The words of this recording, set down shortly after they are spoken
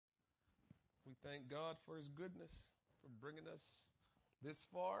Thank God for his goodness, for bringing us this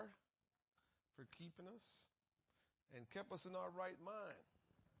far, for keeping us, and kept us in our right mind.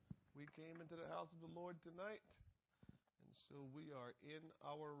 We came into the house of the Lord tonight, and so we are in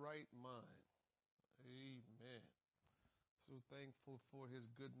our right mind. Amen. So thankful for his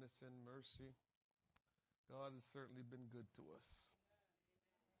goodness and mercy. God has certainly been good to us.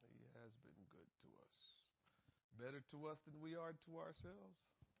 He has been good to us. Better to us than we are to ourselves.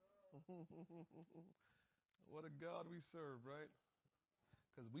 What a God we serve, right?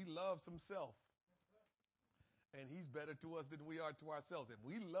 Because we love some self. And he's better to us than we are to ourselves. And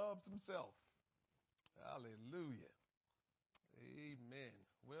we love some self. Hallelujah. Amen.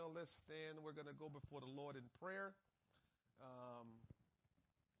 Well, let's stand. We're going to go before the Lord in prayer.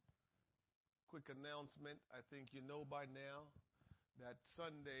 Quick announcement. I think you know by now that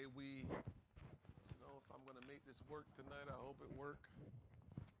Sunday we, if I'm going to make this work tonight, I hope it work.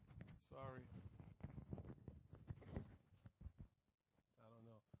 Sorry. I don't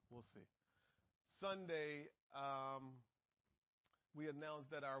know. We'll see. Sunday, we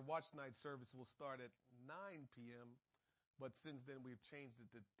announced that our watch night service will start at 9 p.m., but since then we've changed it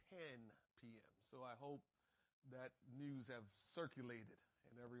to 10 p.m. So I hope that news have circulated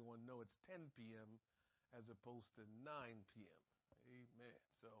and everyone know it's 10 p.m. as opposed to 9 p.m. Amen.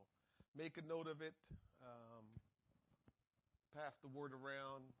 So make a note of it. Pass the word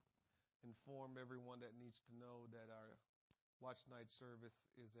around. Inform everyone that needs to know that our watch night service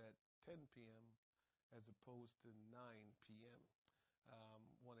is at 10 p.m. as opposed to 9 p.m.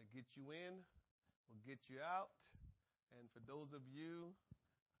 Want to get you in, we'll get you out. And for those of you,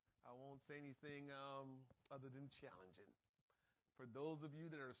 I won't say anything other than challenging. For those of you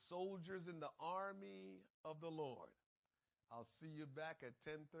that are soldiers in the army of the Lord, I'll see you back at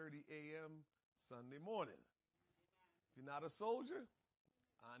 10:30 a.m. Sunday morning. If you're not a soldier,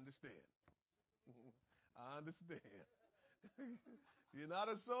 I understand. I understand. You're not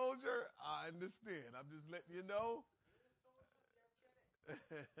a soldier, I understand. I'm just letting you know.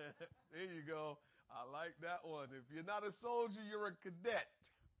 There you go. I like that one. If you're not a soldier, you're a cadet.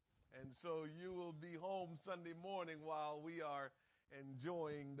 And so you will be home Sunday morning while we are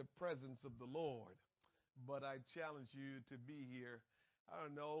enjoying the presence of the Lord. But I challenge you to be here. I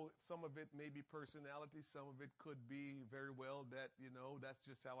don't know, some of it may be personality, some of it could be very well that, that's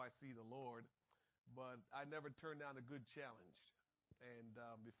just how I see the Lord. But I never turned down a good challenge. And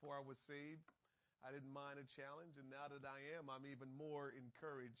before I was saved, I didn't mind a challenge. And now that I am, I'm even more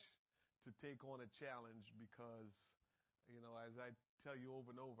encouraged to take on a challenge because, as I tell you over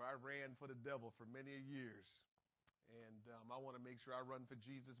and over, I ran for the devil for many years. And I want to make sure I run for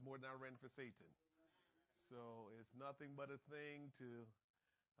Jesus more than I ran for Satan. So it's nothing but a thing to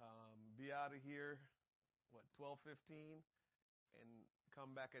be out of here, 12:15 and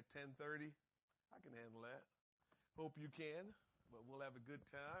come back at 10:30. I can handle that. Hope you can, but we'll have a good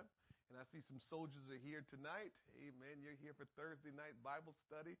time. And I see some soldiers are here tonight. Amen. You're here for Thursday night Bible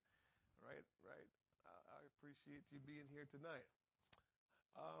study. Right. I appreciate you being here tonight.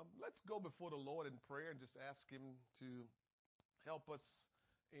 Let's go before the Lord in prayer and just ask him to help us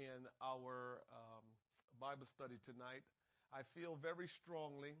in our Bible study tonight. I feel very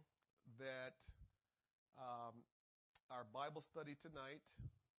strongly that our Bible study tonight,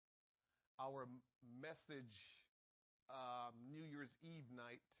 our message New Year's Eve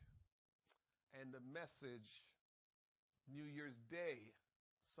night, and the message New Year's Day,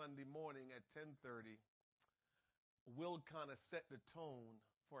 Sunday morning at 10:30, will kind of set the tone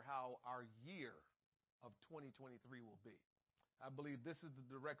for how our year of 2023 will be. I believe this is the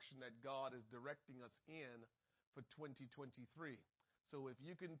direction that God is directing us in for 2023. So if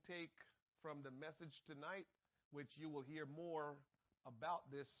you can take from the message tonight, which you will hear more about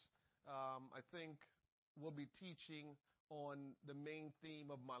this, I think we'll be teaching on the main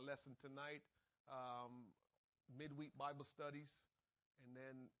theme of my lesson tonight, midweek Bible studies. And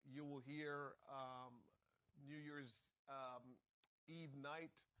then you will hear New Year's Eve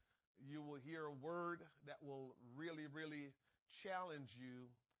night, you will hear a word that will really, really challenge you.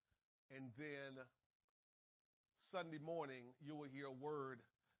 And then Sunday morning, you will hear a word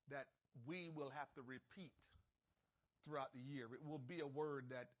that we will have to repeat throughout the year. It will be a word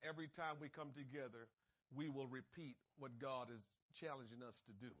that every time we come together, we will repeat what God is challenging us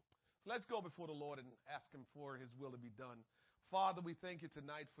to do. So let's go before the Lord and ask him for his will to be done. Father, we thank you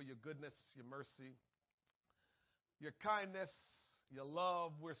tonight for your goodness, your mercy, your kindness, your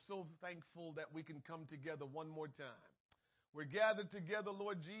love. We're so thankful that we can come together one more time. We're gathered together,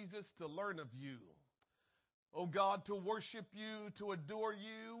 Lord Jesus, to learn of you. Oh God, to worship you, to adore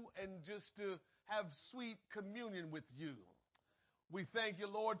you, and just to have sweet communion with you. We thank you,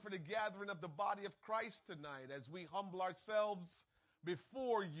 Lord, for the gathering of the body of Christ tonight as we humble ourselves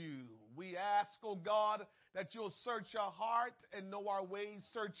before you. We ask, oh God, that you'll search our heart and know our ways,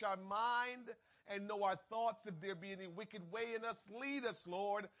 search our mind and know our thoughts. If there be any wicked way in us, lead us,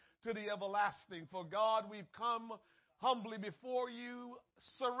 Lord, to the everlasting. For God, we've come humbly before you,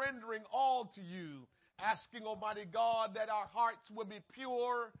 surrendering all to you, asking, Almighty God, that our hearts will be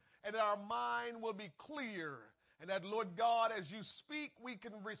pure and that our mind will be clear. And that, Lord God, as you speak, we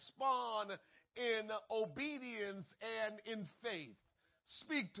can respond in obedience and in faith.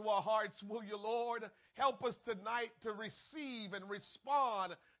 Speak to our hearts, will you, Lord? Help us tonight to receive and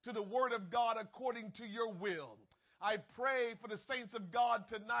respond to the word of God according to your will. I pray for the saints of God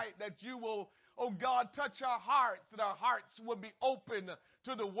tonight that you will, oh God, touch our hearts, that our hearts will be open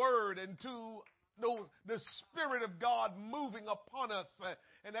to the word and to the Spirit of God moving upon us,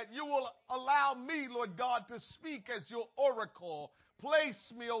 and that you will allow me, Lord God, to speak as your oracle.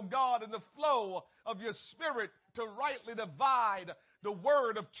 Place me, oh God, in the flow of your Spirit to rightly divide the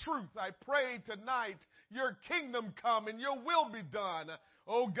word of truth. I pray tonight your kingdom come and your will be done.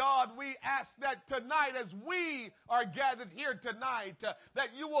 Oh God, we ask that tonight as we are gathered here tonight,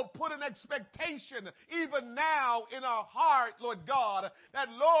 that you will put an expectation even now in our heart, Lord God, that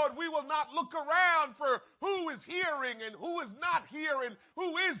Lord, we will not look around for who is hearing and who is not hearing,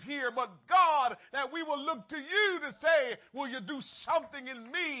 who is here, but God, that we will look to you to say, will you do something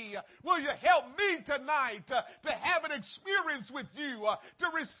in me? Will you help me tonight to have an experience with you, to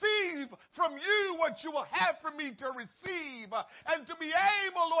receive from you what you will have for me to receive, and to be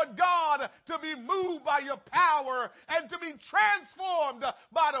able, Lord God, to be moved by your power and to be transformed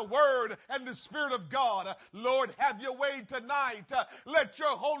by the word and the Spirit of God. Lord, have your way tonight. Let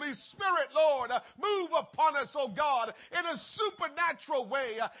your Holy Spirit, Lord, move upon us, oh God, in a supernatural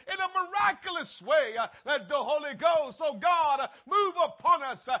way, in a miraculous way. Let the Holy Ghost, oh God, move upon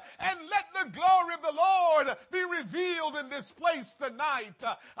us and let the glory of the Lord be revealed in this place tonight.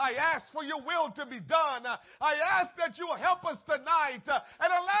 I ask for your will to be done. I ask that you will help us tonight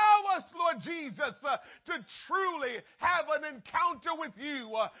and allow us, Lord Jesus, to truly have an encounter with you.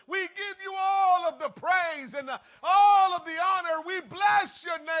 We give you all of the praise and all of the honor. We bless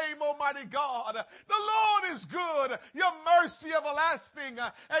your name, Almighty God. The Lord is good, your mercy everlasting,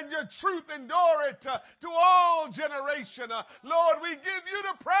 and your truth endureth to all generation. Lord, we give you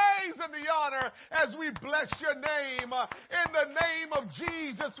the praise and the honor as we bless your name. In the name of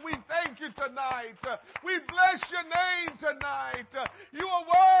Jesus, we thank you tonight. We bless your name tonight. You are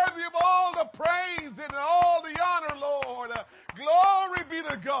worthy of all the praise and all the honor, Lord. Glory be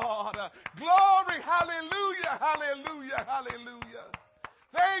to God. Glory, hallelujah, hallelujah, hallelujah.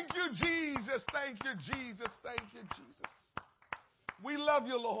 Thank you, Jesus. Thank you, Jesus. Thank you, Jesus. We love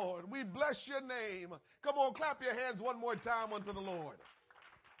you, Lord. We bless your name. Come on, clap your hands one more time unto the Lord.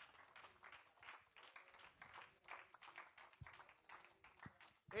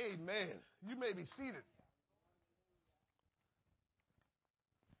 Amen. You may be seated.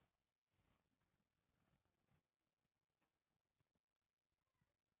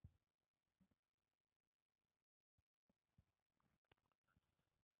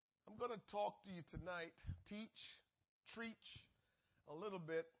 I'm going to talk to you tonight, preach a little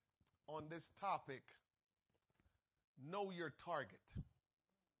bit on this topic, know your target.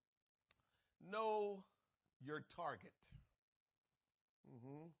 Know your target.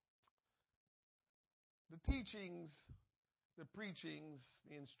 The teachings, the preachings,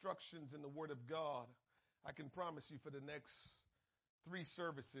 the instructions in the Word of God, I can promise you for the next 3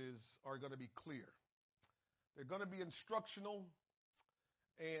 services are going to be clear. They're going to be instructional,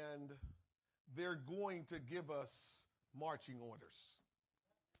 and they're going to give us marching orders.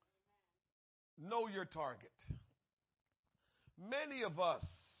 Know your target. Many of us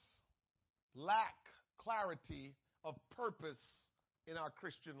lack clarity of purpose in our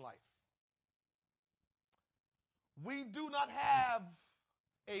Christian life. We do not have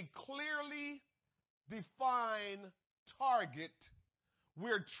a clearly defined target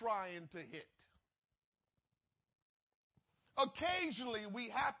we're trying to hit. Occasionally, we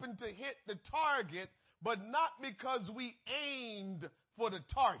happen to hit the target, but not because we aimed for the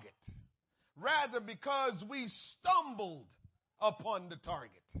target. Rather, because we stumbled upon the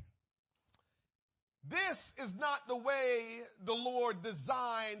target. This is not the way the Lord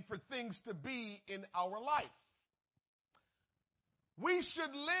designed for things to be in our life. We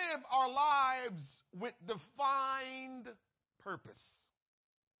should live our lives with defined purpose.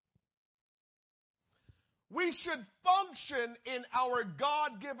 We should function in our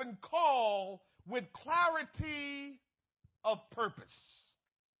God-given call with clarity of purpose.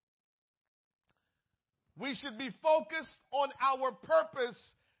 We should be focused on our purpose,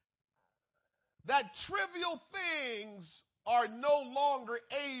 that trivial things are no longer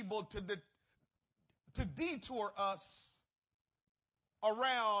able to detour us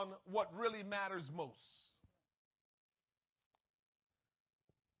around what really matters most.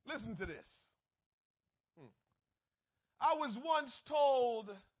 Listen to this. I was once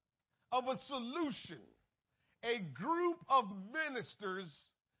told of a solution a group of ministers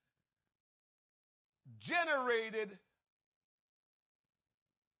generated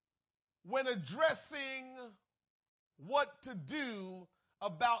when addressing what to do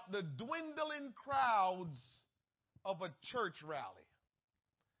about the dwindling crowds of a church rally.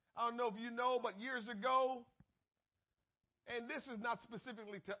 I don't know if you know, but years ago, and this is not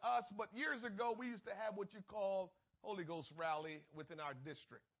specifically to us, but years ago we used to have what you call Holy Ghost rally within our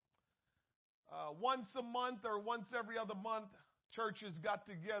district. Once a month or once every other month, churches got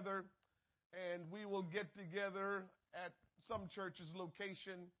together, and we will get together at some church's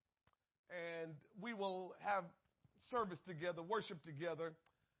location, and we will have service together, worship together,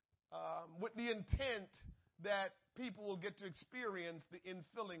 with the intent that people will get to experience the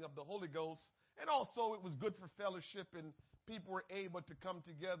infilling of the Holy Ghost. And also it was good for fellowship, and people were able to come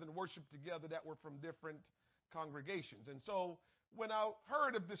together and worship together that were from different congregations. And so when I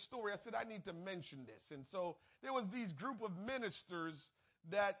heard of this story, I said, I need to mention this. And so there was these group of ministers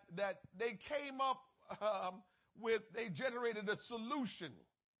that they came up with, they generated a solution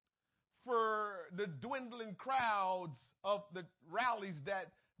for the dwindling crowds of the rallies that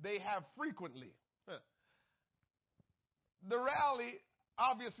they have frequently. The rally,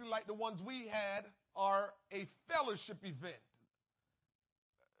 obviously like the ones we had, are a fellowship event.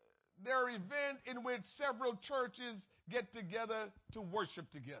 They're an event in which several churches get together to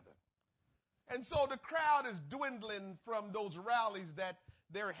worship together. And so the crowd is dwindling from those rallies that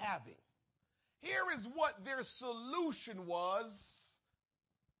they're having. Here is what their solution was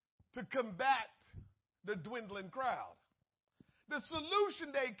to combat the dwindling crowd. The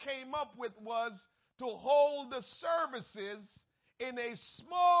solution they came up with was to hold the services in a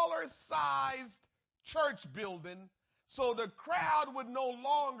smaller sized church building so the crowd would no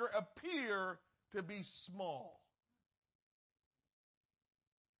longer appear to be small.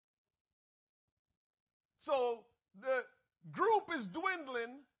 So the group is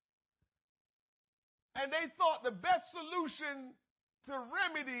dwindling, and they thought the best solution to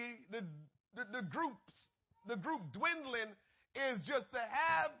remedy the group dwindling is just to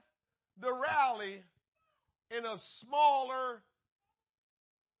have the rally in a smaller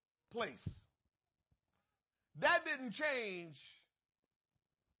place. That didn't change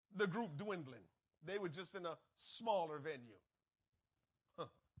the group dwindling. They were just in a smaller venue.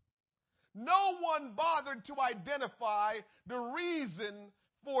 No one bothered to identify the reason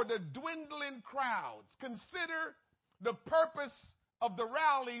for the dwindling crowds, consider the purpose of the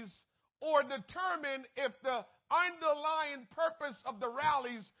rallies, or determine if the underlying purpose of the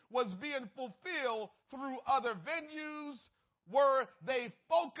rallies was being fulfilled through other venues. Were they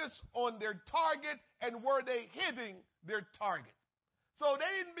focused on their target, and were they hitting their target? So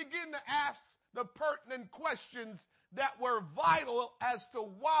they didn't begin to ask the pertinent questions that were vital as to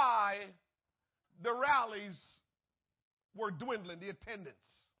why the rallies were dwindling, the attendance.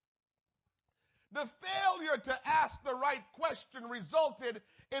 The failure to ask the right question resulted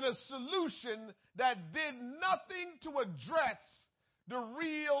in a solution that did nothing to address the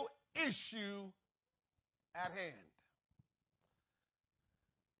real issue at hand.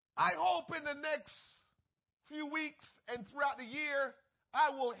 I hope in the next few weeks and throughout the year, I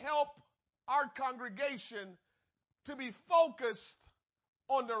will help our congregation to be focused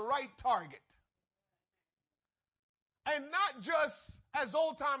on the right target. And not just, as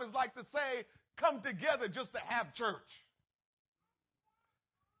old timers like to say, come together just to have church.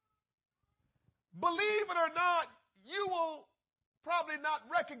 Believe it or not, you will probably not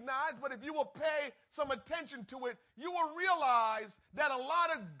recognize, but if you will pay some attention to it, you will realize that a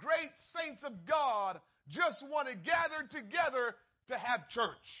lot of great saints of God just want to gather together to have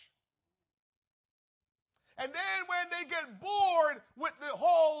church. And then when they get bored with the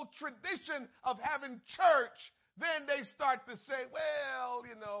whole tradition of having church, then they start to say, well,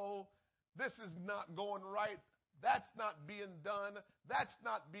 this is not going right. That's not being done. That's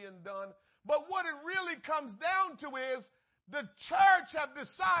not being done. But what it really comes down to is the church have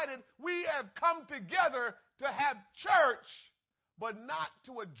decided we have come together to have church, but not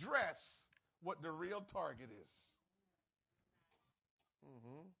to address what the real target is.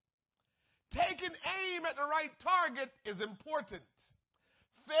 Taking aim at the right target is important.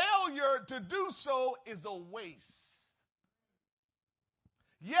 Failure to do so is a waste.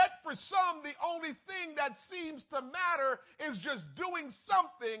 Yet for some, the only thing that seems to matter is just doing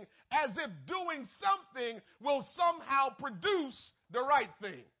something, as if doing something will somehow produce the right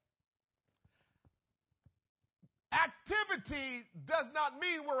thing. Activity does not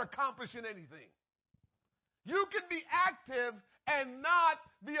mean we're accomplishing anything. You can be active and not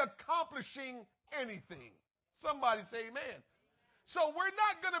be accomplishing anything. Somebody say amen. So we're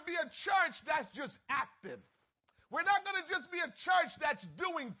not going to be a church that's just active. We're not going to just be a church that's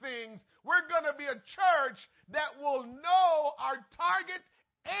doing things. We're going to be a church that will know our target,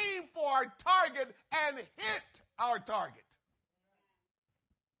 aim for our target, and hit our target.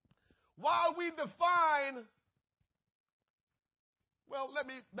 While we define, well, let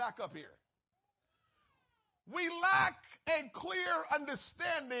me back up here. We lack a clear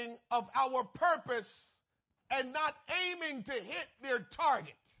understanding of our purpose and not aiming to hit their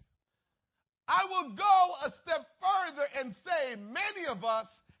target. I will go a step further and say many of us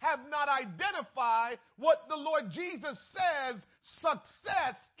have not identified what the Lord Jesus says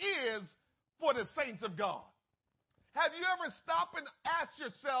success is for the saints of God. Have you ever stopped and asked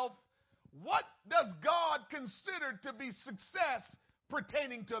yourself, what does God consider to be success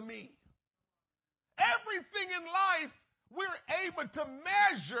pertaining to me? Everything in life we're able to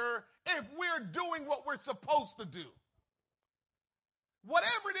measure if we're doing what we're supposed to do.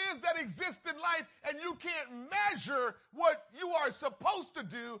 Whatever it is that exists in life and you can't measure what you are supposed to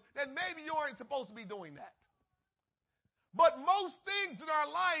do, then maybe you aren't supposed to be doing that. But most things in our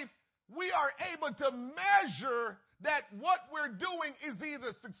life, we are able to measure that what we're doing is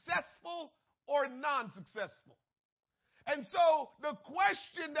either successful or non-successful. And so the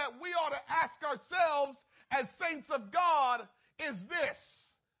question that we ought to ask ourselves as saints of God is this: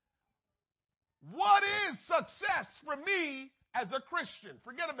 what is success for me as a Christian?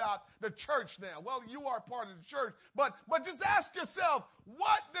 Forget about the church now. Well, you are part of the church, but just ask yourself,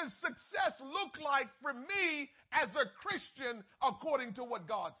 what does success look like for me as a Christian according to what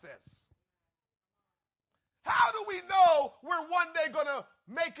God says? How do we know we're one day going to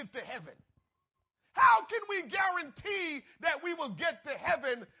make it to heaven? How can we guarantee that we will get to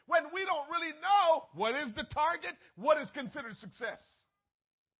heaven when we don't really know what is the target, what is considered success?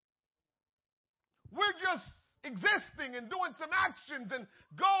 We're just existing and doing some actions and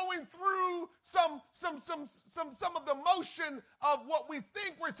going through some of the motion of what we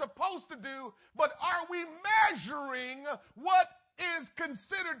think we're supposed to do, but are we measuring what is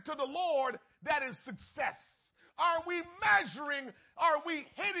considered to the Lord that is success? Are we measuring, are we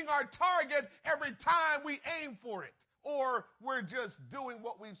hitting our target every time we aim for it? Or we're just doing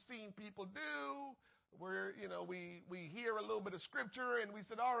what we've seen people do. We hear a little bit of scripture and we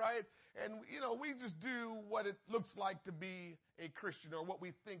said, all right, and, we just do what it looks like to be a Christian, or what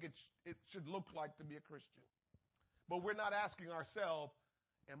we think it should look like to be a Christian. But we're not asking ourselves,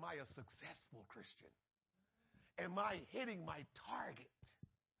 am I a successful Christian? Am I hitting my target?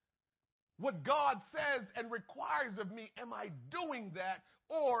 What God says and requires of me, am I doing that?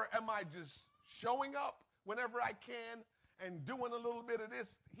 Or am I just showing up whenever I can and doing a little bit of this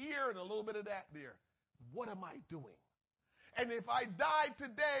here and a little bit of that there? What am I doing? And if I die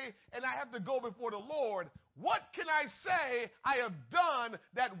today and I have to go before the Lord, what can I say I have done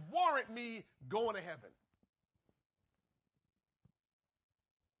that warrant me going to heaven?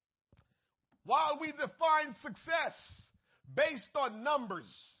 While we define success based on numbers,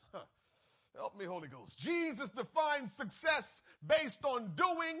 help me, Holy Ghost, Jesus defines success based on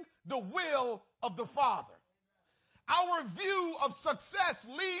doing the will of the Father. Our view of success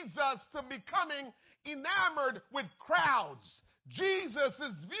leads us to becoming enamored with crowds.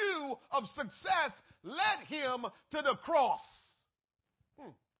 Jesus' view of success led him to the cross.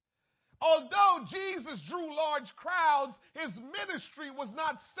 Although Jesus drew large crowds, his ministry was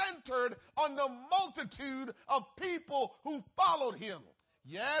not centered on the multitude of people who followed him.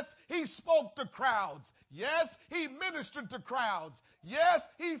 Yes, he spoke to crowds. Yes, he ministered to crowds. Yes,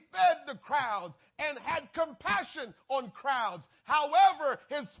 he fed the crowds and had compassion on crowds. However,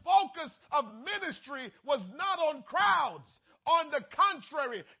 his focus of ministry was not on crowds. On the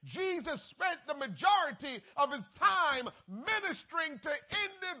contrary, Jesus spent the majority of his time ministering to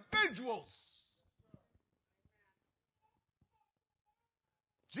individuals.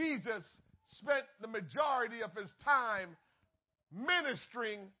 Jesus spent the majority of his time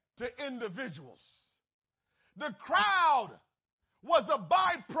ministering to individuals. The crowd was a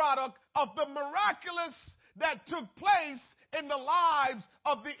byproduct of the miraculous that took place in the lives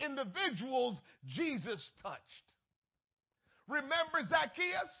of the individuals Jesus touched. Remember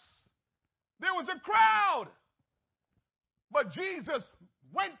Zacchaeus? There was a crowd, but Jesus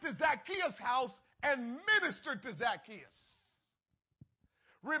went to Zacchaeus' house and ministered to Zacchaeus.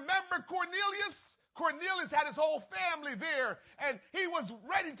 Remember Cornelius? Cornelius had his whole family there, and he was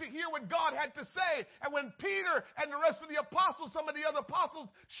ready to hear what God had to say. And when Peter and the rest of the apostles, some of the other apostles,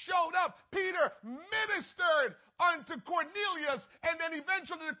 showed up, Peter ministered unto Cornelius, and then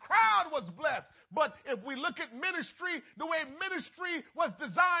eventually the crowd was blessed. But if we look at ministry, the way ministry was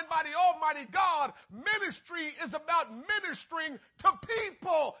designed by the Almighty God, ministry is about ministering to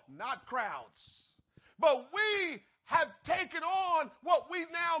people, not crowds. But we have taken on what we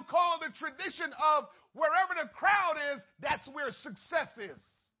now call the tradition of wherever the crowd is, that's where success is.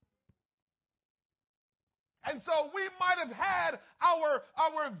 And so we might have had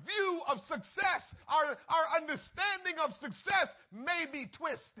our view of success, our understanding of success may be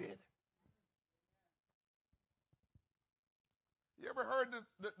twisted. You ever heard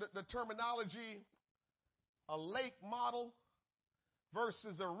the terminology, a lake model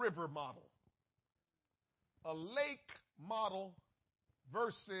versus a river model? A lake model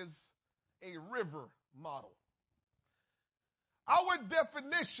versus a river model. Our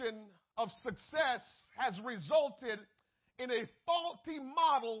definition of success has resulted in a faulty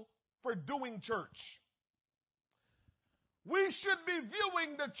model for doing church. We should be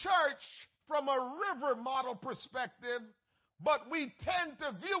viewing the church from a river model perspective, but we tend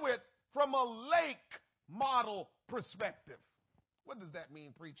to view it from a lake model perspective. What does that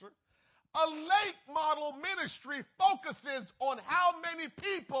mean, preacher? A lake model ministry focuses on how many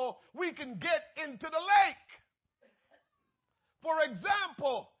people we can get into the lake. For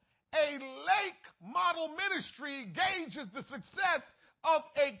example, a lake model ministry gauges the success of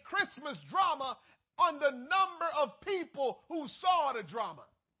a Christmas drama on the number of people who saw the drama.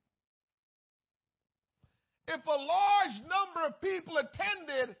 If a large number of people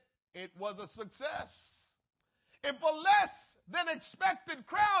attended, it was a success. If a less than expected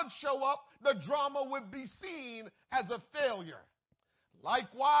crowd show up, the drama would be seen as a failure.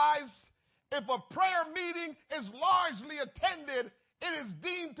 Likewise, if a prayer meeting is largely attended, it is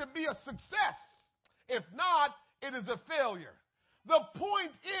deemed to be a success. If not, it is a failure. The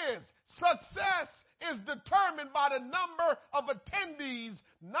point is, success is determined by the number of attendees,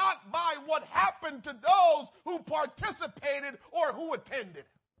 not by what happened to those who participated or who attended.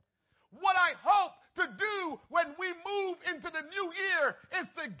 What I hope to do when we move into the new year is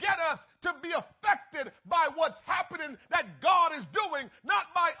to get us to be affected by what's happening that God is doing, not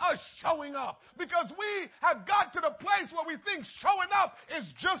by us showing up. Because we have got to the place where we think showing up is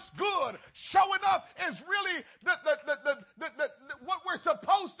just good. Showing up is really what we're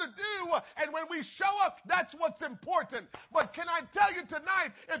supposed to do. And when we show up, that's what's important. But can I tell you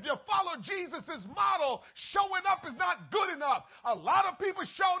tonight, if you follow Jesus' model, showing up is not good enough. A lot of people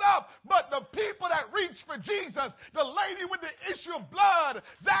showed up, but the people that reached for Jesus, the lady with the issue of blood,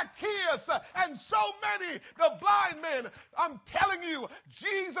 Zacchaeus, and so many, the blind men, I'm telling you,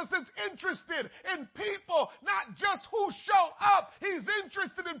 Jesus is interested in people, not just who show up. He's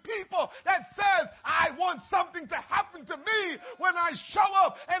interested in people that says, I want something to happen to me when I show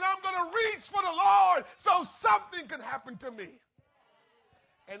up, and I'm going to reach for the Lord so something can happen to me.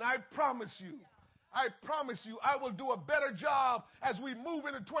 And I promise you, I will do a better job as we move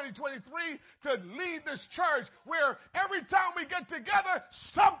into 2023 to lead this church where every time we get together,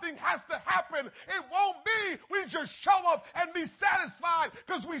 something has to happen. It won't be we just show up and be satisfied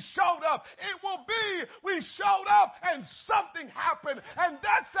because we showed up. It will be we showed up and something happened. And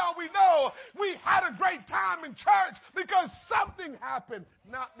that's how we know we had a great time in church, because something happened,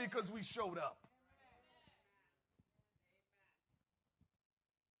 not because we showed up.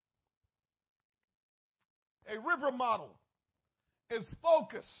 A river model is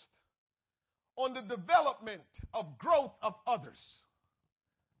focused on the development of growth of others.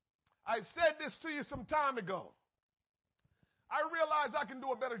 I said this to you some time ago. I realize I can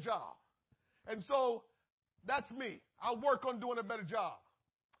do a better job. And so that's me. I'll work on doing a better job.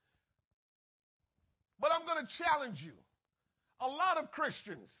 But I'm going to challenge you. A lot of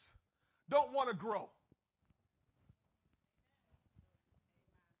Christians don't want to grow.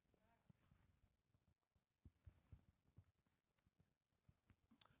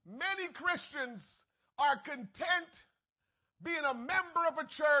 Many Christians are content being a member of a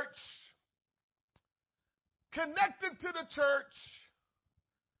church, connected to the church,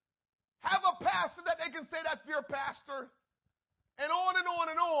 have a pastor that they can say that's their pastor, and on and on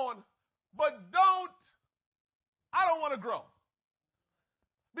and on, but I don't want to grow.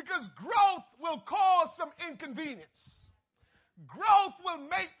 Because growth will cause some inconvenience. Growth will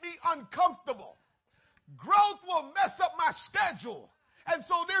make me uncomfortable. Growth will mess up my schedule. And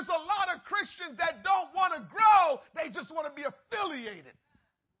so there's a lot of Christians that don't want to grow. They just want to be affiliated.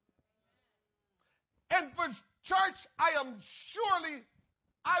 And for church, I am surely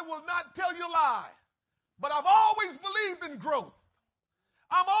I will not tell you a lie, but I've always believed in growth.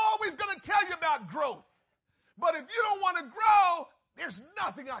 I'm always going to tell you about growth. But if you don't want to grow, there's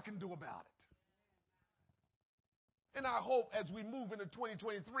nothing I can do about it. And I hope as we move into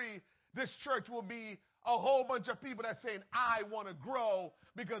 2023, this church will be a whole bunch of people that are saying, I want to grow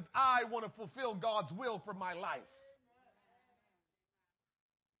because I want to fulfill God's will for my life.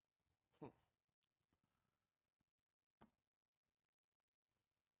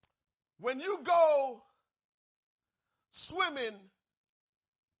 When you go swimming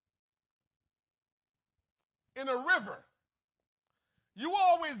in a river, you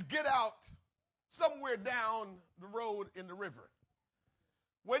always get out somewhere down the road in the river.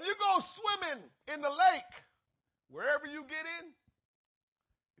 When you go swimming in the lake, wherever you get in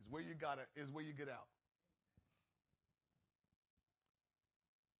is where you get out.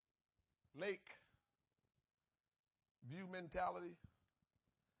 Lake, view mentality,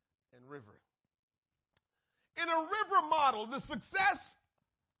 and river. In a river model, the success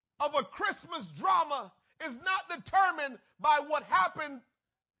of a Christmas drama is not determined by what happened.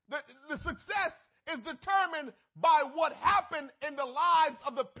 The success is determined by what happened in the lives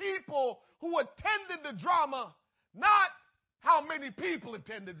of the people who attended the drama, not how many people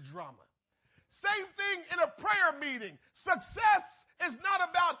attended the drama. Same thing in a prayer meeting. Success is not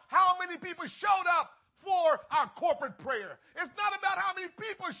about how many people showed up for our corporate prayer. It's not about how many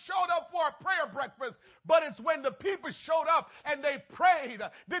people showed up for our prayer breakfast, but it's when the people showed up and they prayed.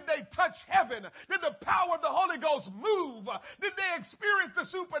 Did they touch heaven? Did the power of the Holy Ghost move? Did they experience the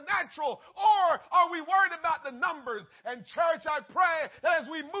supernatural? Or are we worried about the numbers? And church, I pray that as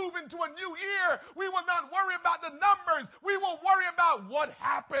we move into a new year, we will not worry about the numbers. We will worry about what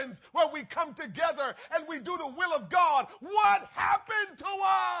happens when we come together and we do the will of God. What happened to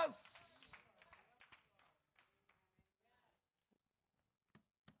us?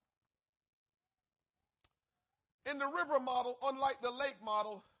 In the river model, unlike the lake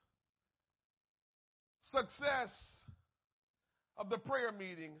model, success of the prayer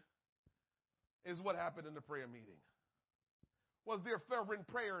meeting is what happened in the prayer meeting. Was there fervent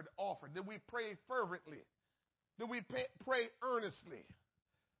prayer offered? Did we pray fervently? Did we pray earnestly?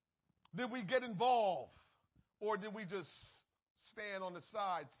 Did we get involved? Or did we just stand on the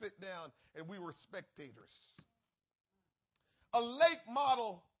side, sit down, and we were spectators? A lake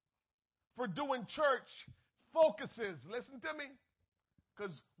model for doing church focuses, listen to me,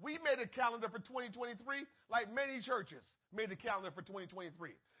 because we made a calendar for 2023 like many churches made a calendar for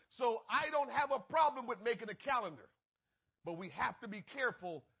 2023. So I don't have a problem with making a calendar, but we have to be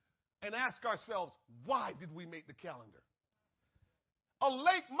careful and ask ourselves, why did we make the calendar? A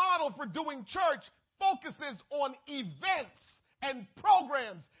lake model for doing church focuses on events and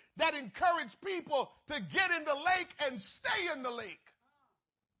programs that encourage people to get in the lake and stay in the lake.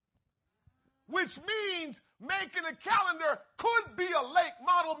 Which means making a calendar could be a lake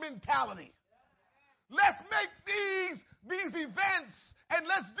model mentality. Let's make these events and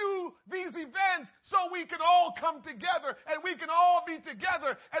let's do these events so we can all come together and we can all be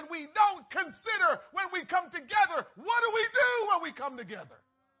together and we don't consider when we come together, what do we do when we come together?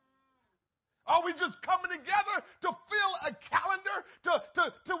 Are we just coming together to fill a calendar,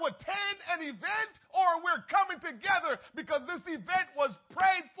 to attend an event, or we're coming together because this event was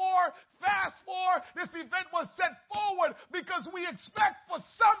prayed for, fast for, this event was set forward because we expect for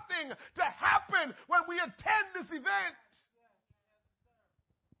something to happen when we attend this event?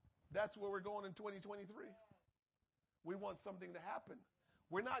 That's where we're going in 2023. We want something to happen.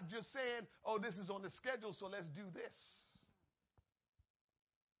 We're not just saying, oh, this is on the schedule, so let's do this.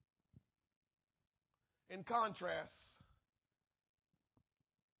 In contrast,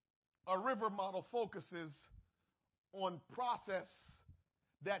 a river model focuses on process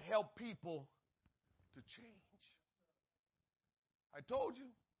that help people to change. I told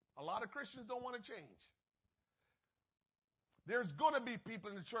you, a lot of Christians don't want to change. There's going to be people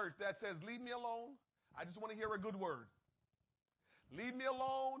in the church that says, leave me alone. I just want to hear a good word. Leave me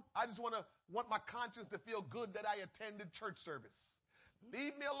alone. I just want my conscience to feel good that I attended church service.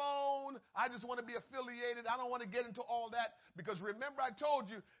 Leave me alone. I just want to be affiliated. I don't want to get into all that because remember I told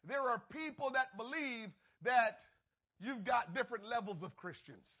you there are people that believe that you've got different levels of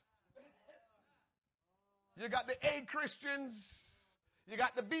Christians. You got the A Christians. You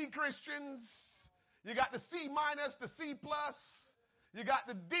got the B Christians. You got the C minus, the C plus. You got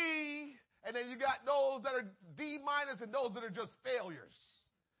the D. And then you got those that are D minus and those that are just failures.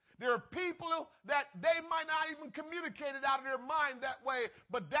 There are people that they might not even communicate it out of their mind that way,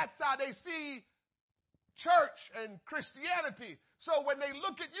 but that's how they see church and Christianity. So when they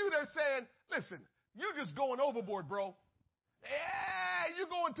look at you, they're saying, listen, you're just going overboard, bro. Yeah, hey, you're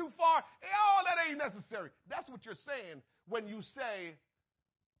going too far. Hey, all that ain't necessary. That's what you're saying when you say,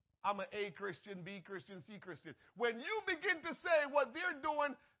 I'm an A Christian, B Christian, C Christian. When you begin to say what they're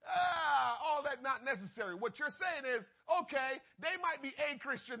doing, all that not necessary. What you're saying is, okay, they might be A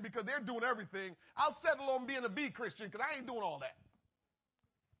Christian because they're doing everything. I'll settle on being a B Christian because I ain't doing all that.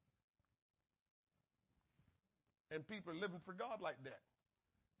 And people are living for God like that.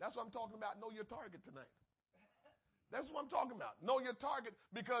 That's what I'm talking about. Know your target tonight. That's what I'm talking about. Know your target,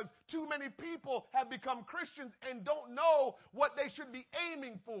 because too many people have become Christians and don't know what they should be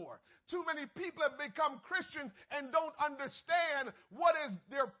aiming for. Too many people have become Christians and don't understand what is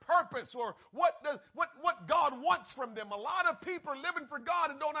their purpose or what God wants from them. A lot of people are living for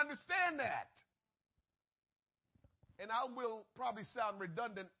God and don't understand that. And I will probably sound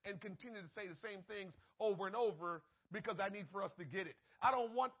redundant and continue to say the same things over and over because I need for us to get it. I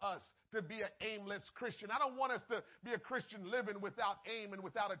don't want us to be an aimless Christian. I don't want us to be a Christian living without aim and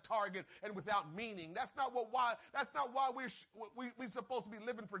without a target and without meaning. That's not why we're supposed to be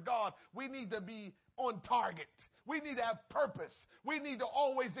living for God. We need to be on target. We need to have purpose. We need to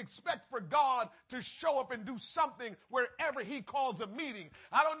always expect for God to show up and do something wherever he calls a meeting.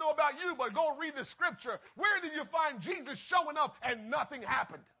 I don't know about you, but go read the scripture. Where did you find Jesus showing up and nothing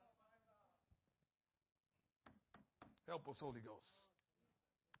happened? Help us, Holy Ghost.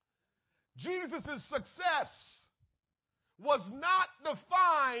 Jesus' success was not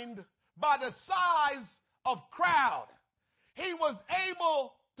defined by the size of crowd. He was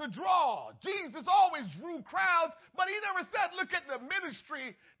able to draw. Jesus always drew crowds, but he never said, look at the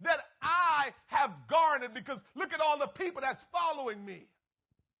ministry that I have garnered, because look at all the people that's following me.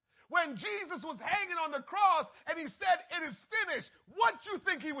 When Jesus was hanging on the cross and he said, it is finished, what do you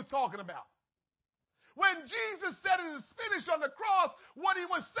think he was talking about? When Jesus said it is finished on the cross, what he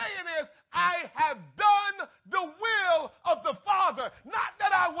was saying is, I have done the will of the Father. Not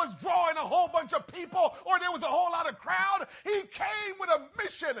that I was drawing a whole bunch of people or there was a whole lot of crowd. He came with a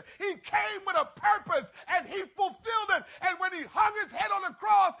mission. He came with a purpose, and he fulfilled it. And when he hung his head on the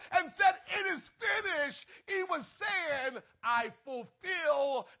cross and said, it is finished, he was saying, I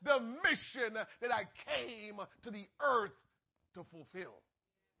fulfill the mission that I came to the earth to fulfill.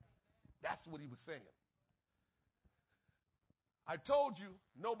 That's what he was saying. I told you,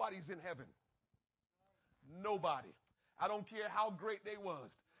 nobody's in heaven. Nobody. I don't care how great they was.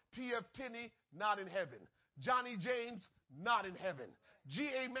 T.F. Tinney, not in heaven. Johnny James, not in heaven.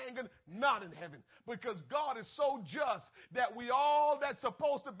 G.A. Mangan, not in heaven. Because God is so just that we all that's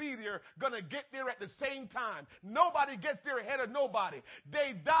supposed to be there going to get there at the same time. Nobody gets there ahead of nobody.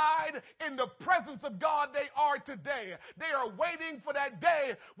 They died in the presence of God. They are today. They are waiting for that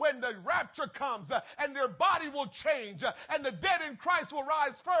day when the rapture comes and their body will change and the dead in Christ will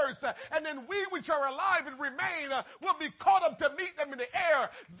rise first. And then we which are alive and remain will be caught up to meet them in the air.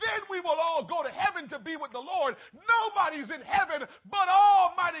 Then we will all go to heaven to be with the Lord. Nobody's in heaven but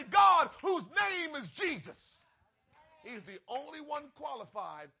Almighty God, whose name is Jesus. He's the only one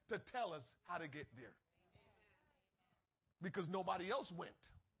qualified to tell us how to get there, because nobody else went.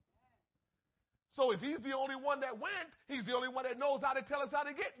 So if he's the only one that went, he's the only one that knows how to tell us how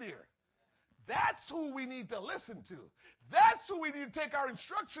to get there. That's who we need to listen to. That's who we need to take our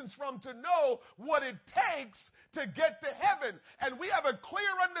instructions from to know what it takes to get to heaven. And we have a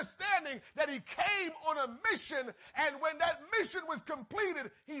clear understanding that he came on a mission, and when that mission was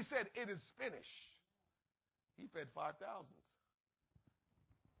completed, he said, it is finished. He fed 5,000.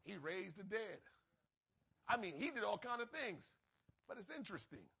 He raised the dead. I mean, he did all kinds of things. But it's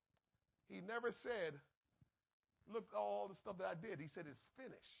interesting. He never said, look at all the stuff that I did. He said, it's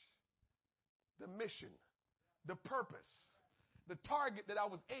finished. The mission, the purpose, the target that I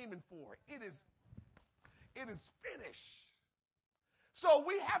was aiming for, it is finished. So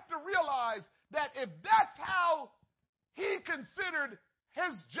we have to realize that if that's how he considered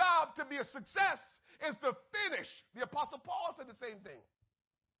his job to be a success, is to finish. The Apostle Paul said the same thing.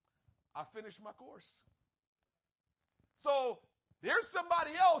 I finished my course. So there's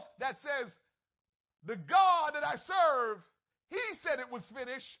somebody else that says, the God that I serve, he said it was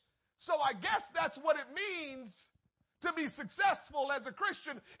finished. So I guess that's what it means to be successful as a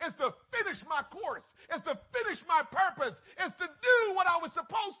Christian, is to finish my course, is to finish my purpose, is to do what I was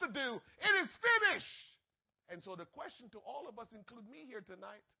supposed to do. It is finished. And so the question to all of us, include me here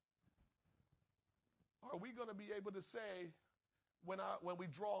tonight, are we going to be able to say when we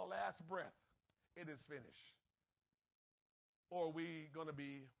draw our last breath, it is finished? Or are we going to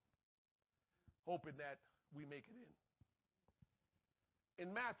be hoping that we make it in?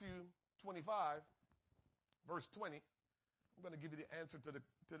 In Matthew 25, verse 20, I'm going to give you the answer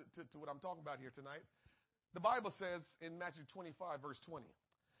to what I'm talking about here tonight. The Bible says in Matthew 25, verse 20,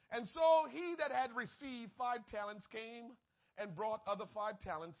 and so he that had received 5 talents came and brought other 5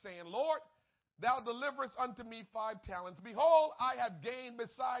 talents, saying, Lord, thou deliverest unto me 5 talents. Behold, I have gained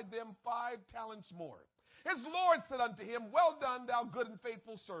beside them 5 talents more. His Lord said unto him, well done, thou good and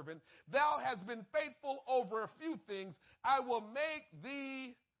faithful servant. Thou hast been faithful over a few things. I will make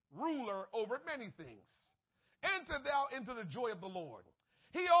thee ruler over many things. Enter thou into the joy of the Lord.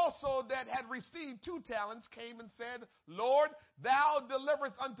 He also that had received 2 talents came and said, Lord, thou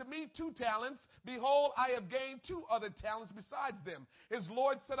deliverest unto me 2 talents. Behold, I have gained 2 other talents besides them. His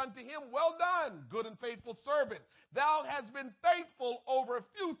Lord said unto him, well done, good and faithful servant. Thou hast been faithful over a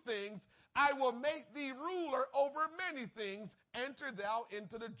few things. I will make thee ruler over many things. Enter thou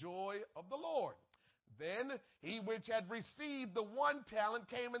into the joy of the Lord. Then he which had received the 1 talent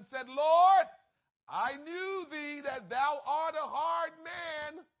came and said, Lord, I knew thee that thou art a hard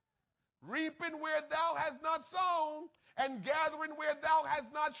man, reaping where thou hast not sown, and gathering where thou hast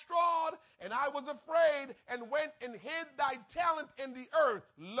not strawed. And I was afraid, and went and hid thy talent in the earth.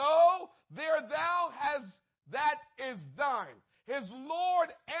 Lo, there thou hast, that is thine. His Lord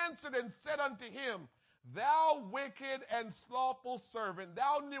answered and said unto him, thou wicked and slothful servant,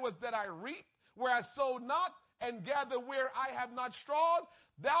 thou knewest that I reap where I sowed not, and gather where I have not strawed.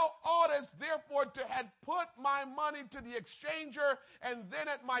 Thou oughtest therefore to have put my money to the exchanger, and then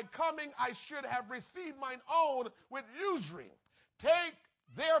at my coming I should have received mine own with usury. Take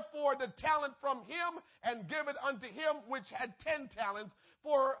therefore the talent from him, and give it unto him which had 10 talents.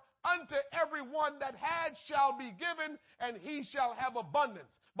 For unto every one that had shall be given, and he shall have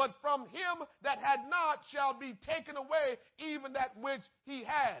abundance. But from him that had not shall be taken away even that which he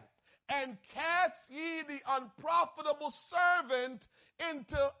had. And cast ye the unprofitable servant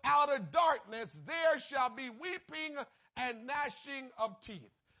into outer darkness. There shall be weeping and gnashing of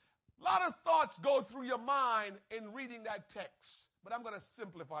teeth. A lot of thoughts go through your mind in reading that text, but I'm going to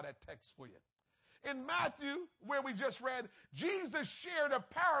simplify that text for you. In Matthew, where we just read, Jesus shared a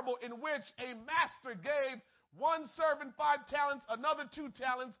parable in which a master gave 1 servant 5 talents, another 2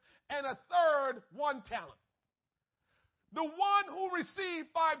 talents, and a third 1 talent. The one who received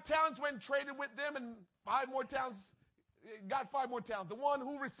 5 talents went traded with them, and 5 more talents, got 5 more talents. The one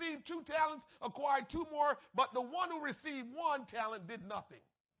who received 2 talents acquired 2 more, but the one who received 1 talent did nothing.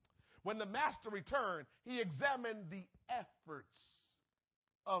 When the master returned, he examined the efforts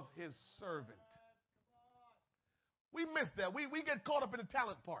of his servant. We miss that. We get caught up in the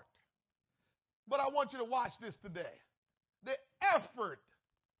talent part. But I want you to watch this today. The effort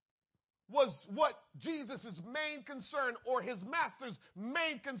was what Jesus' main concern, or his master's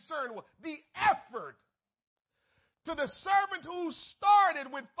main concern was. The effort. To the servant who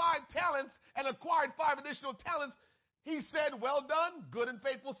started with 5 talents and acquired 5 additional talents, he said, well done, good and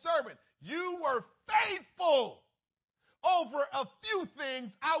faithful servant. You were faithful over a few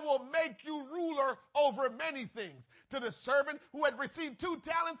things. I will make you ruler over many things. To the servant who had received 2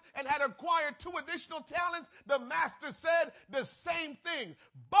 talents and had acquired 2 additional talents, the master said the same thing.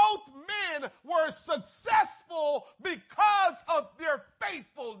 Both men were successful because of their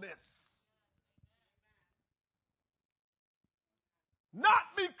faithfulness. Not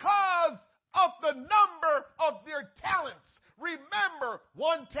because of the number of their talents. Remember,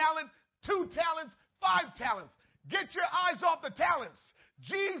 1 talent, 2 talents, 5 talents. Get your eyes off the talents.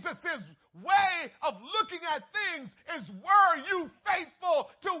 Jesus' way of looking at things is, were you faithful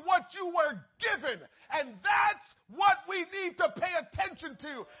to what you were given? And that's what we need to pay attention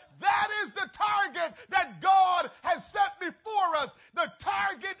to. That is the target that God has set before us. The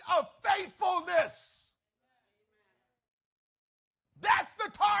target of faithfulness. That's the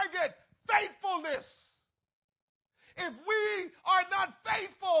target. Faithfulness. If we are not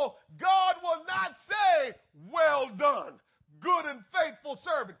faithful, God will not say, well done, good and faithful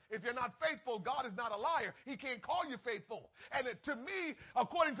servant. If you're not faithful, God is not a liar. He can't call you faithful. And to me,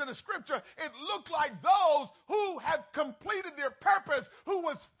 according to the scripture, it looked like those who have completed their purpose, who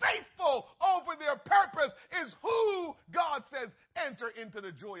was faithful over their purpose, is who God says enter into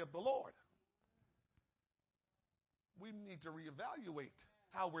the joy of the Lord. We need to reevaluate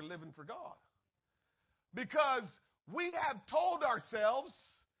how we're living for God. Because we have told ourselves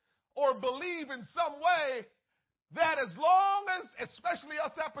or believe in some way that as long as, especially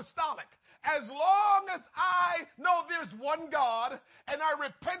us apostolic, as long as I know there's one God and I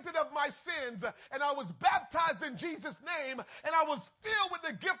repented of my sins and I was baptized in Jesus' name and I was filled with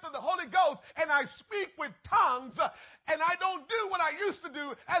the gift of the Holy Ghost and I speak with tongues and I don't do what I used to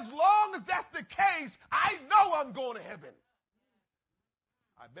do, as long as that's the case, I know I'm going to heaven.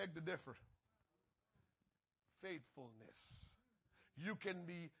 I beg to differ. Faithfulness. You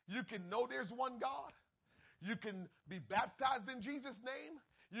can know there's one God. You can be baptized in Jesus' name.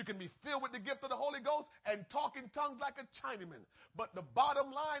 You can be filled with the gift of the Holy Ghost and talk in tongues like a Chinaman. But the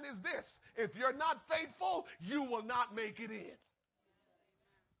bottom line is this: if you're not faithful, you will not make it in.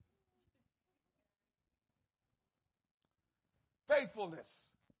 Faithfulness.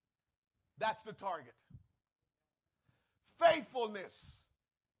 That's the target. Faithfulness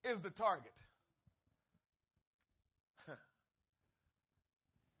is the target.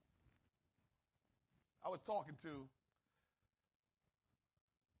 I was talking to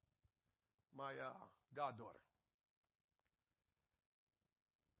my goddaughter,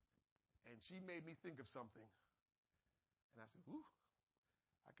 and she made me think of something. And I said, ooh,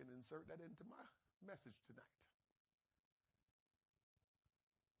 I can insert that into my message tonight.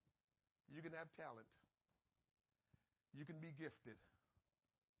 You can have talent. You can be gifted.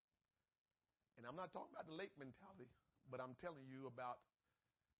 And I'm not talking about the lake mentality, but I'm telling you about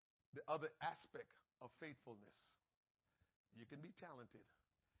the other aspect of faithfulness. You can be talented.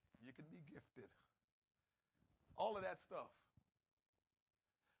 You can be gifted. All of that stuff.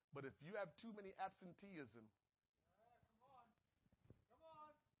 But if you have too many absenteeism,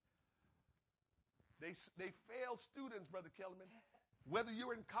 they fail students, Brother Kellerman. Whether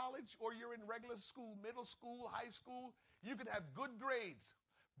you're in college or you're in regular school, middle school, high school, you can have good grades.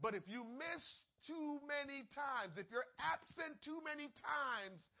 But if you miss too many times, if you're absent too many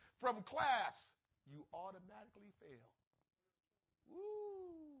times from class, you automatically fail.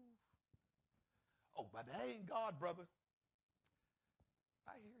 Woo. Oh, but that ain't God, brother.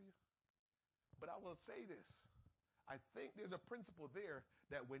 I hear you. But I will say this. I think there's a principle there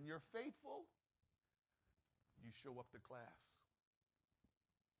that when you're faithful, you show up to class.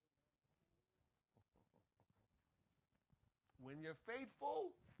 When you're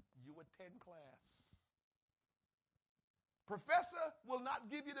faithful, you attend class. Professor will not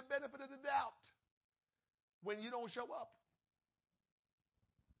give you the benefit of the doubt when you don't show up.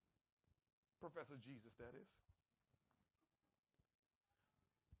 Professor Jesus, that is.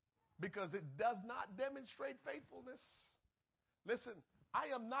 Because it does not demonstrate faithfulness. Listen,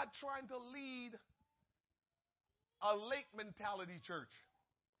 I am not trying to lead a lake mentality church.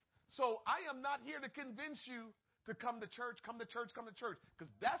 So I am not here to convince you to come to church, come to church, come to church. Because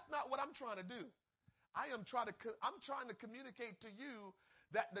that's not what I'm trying to do. I'm trying to communicate to you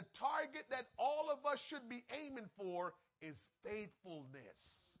that the target that all of us should be aiming for is faithfulness.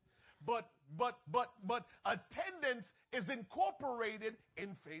 But attendance is incorporated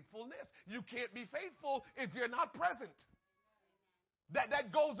in faithfulness. You can't be faithful if you're not present.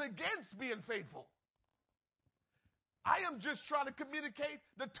 That goes against being faithful. I am just trying to communicate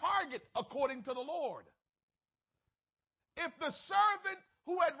the target according to the Lord. If the servant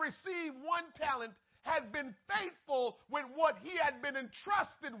who had received 1 talent had been faithful with what he had been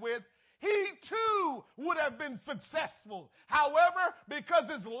entrusted with, he too would have been successful. However, because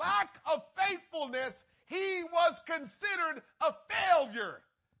his lack of faithfulness, he was considered a failure.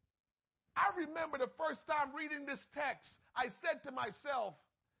 I remember the first time reading this text, I said to myself,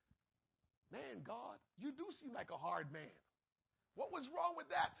 man, God, you do seem like a hard man. What was wrong with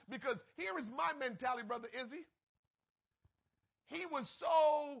that? Because here is my mentality, Brother Izzy. He was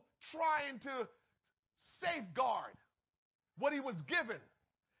so trying to safeguard what he was given.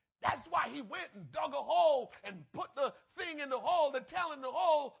 That's why he went and dug a hole and put the thing in the hole, the talent in the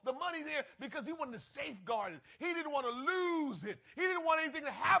hole, the money there, because he wanted to safeguard it. He didn't want to lose it. He didn't want anything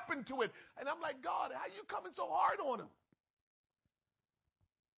to happen to it. And I'm like, God, how are you coming so hard on him?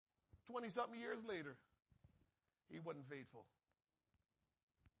 20-something years later, he wasn't faithful.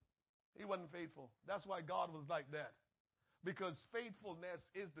 He wasn't faithful. That's why God was like that. Because faithfulness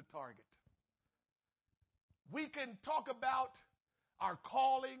is the target. We can talk about our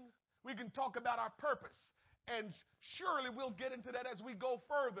calling. We can talk about our purpose. And surely we'll get into that as we go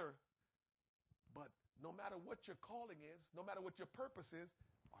further. But no matter what your calling is, no matter what your purpose is,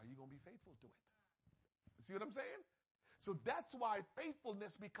 are you going to be faithful to it? See what I'm saying? So that's why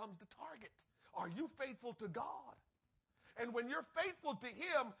faithfulness becomes the target. Are you faithful to God? And when you're faithful to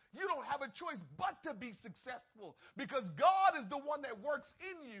Him, you don't have a choice but to be successful, because God is the one that works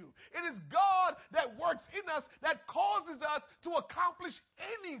in you. It is God that works in us that causes us to accomplish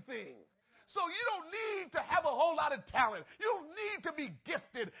anything. So you don't need to have a whole lot of talent. You don't need to be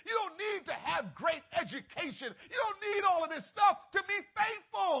gifted. You don't need to have great education. You don't need all of this stuff to be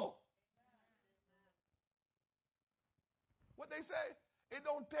faithful. What they say, it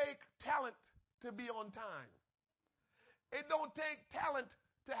don't take talent to be on time. It don't take talent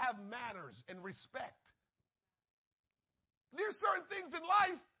to have manners and respect. There's certain things in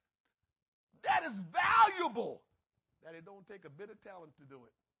life that is valuable that it don't take a bit of talent to do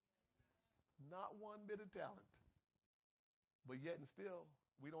it. Not one bit of talent. But yet and still,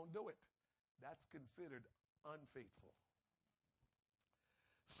 we don't do it. That's considered unfaithful.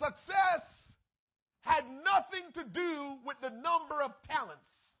 Success had nothing to do with the number of talents.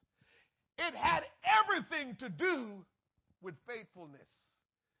 It had everything to do with faithfulness.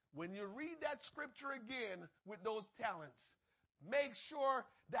 When you read that scripture again with those talents, make sure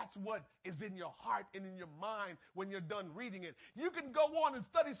that's what is in your heart and in your mind when you're done reading it. You can go on and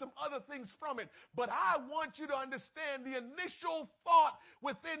study some other things from it, but I want you to understand the initial thought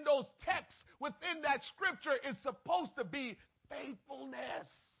within those texts, within that scripture, is supposed to be faithfulness.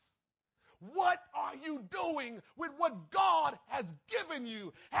 What are you doing with what God has given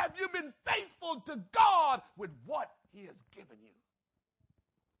you? Have you been faithful to God with what He has given you?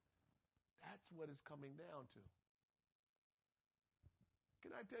 That's what it's coming down to.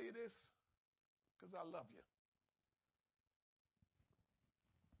 Can I tell you this? Because I love you.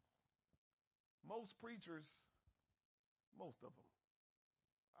 Most preachers, most of them,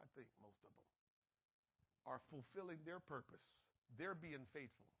 I think most of them, are fulfilling their purpose. They're being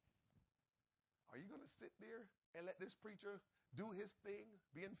faithful. Are you going to sit there and let this preacher do his thing,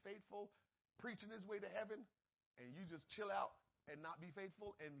 being faithful, preaching his way to heaven, and you just chill out and not be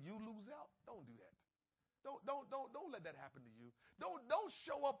faithful and you lose out? Don't do that. Don't let that happen to you. Don't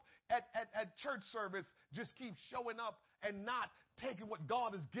show up at church service, just keep showing up and not taking what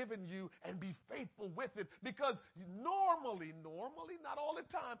God has given you and be faithful with it. Because normally, not all the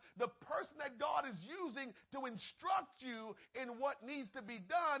time, the person that God is using to instruct you in what needs to be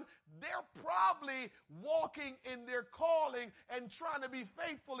done, they're probably walking in their calling and trying to be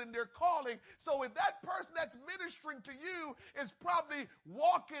faithful in their calling. So if that person that's ministering to you is probably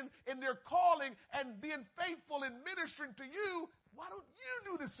walking in their calling and being faithful in ministering to you, why don't you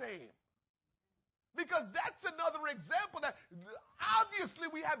do the same? Because that's another example that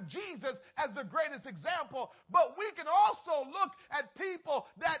obviously we have Jesus as the greatest example, but we can also look at people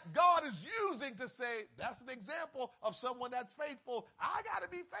that God is using to say, that's an example of someone that's faithful. I got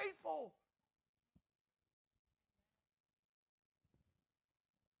to be faithful.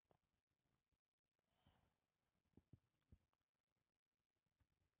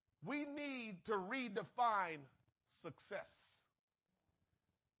 We need to redefine success.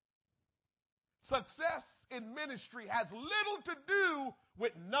 Success in ministry has little to do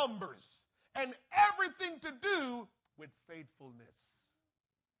with numbers and everything to do with faithfulness.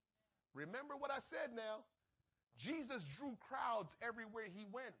 Remember what I said now. Jesus drew crowds everywhere he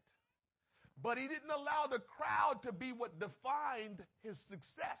went, but he didn't allow the crowd to be what defined his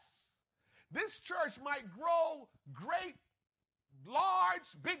success. This church might grow great, large,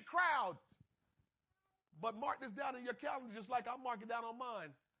 big crowds, but mark this down in your calendar just like I'm marking down on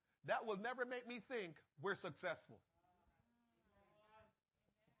mine. That will never make me think we're successful.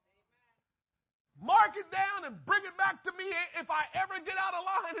 Mark it down and bring it back to me if I ever get out of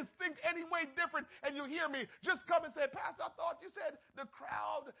line and think any way different and you hear me. Just come and say, Pastor, I thought you said the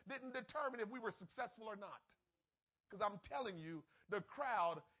crowd didn't determine if we were successful or not. Because I'm telling you, the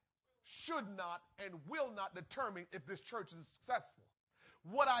crowd should not and will not determine if this church is successful.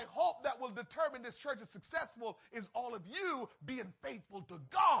 What I hope that will determine this church is successful is all of you being faithful to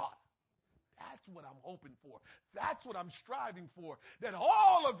God. That's what I'm hoping for. That's what I'm striving for. That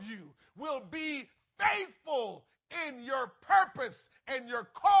all of you will be faithful in your purpose and your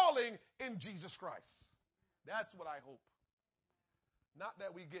calling in Jesus Christ. That's what I hope. Not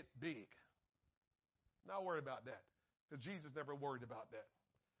that we get big. Not worried about that. Because Jesus never worried about that.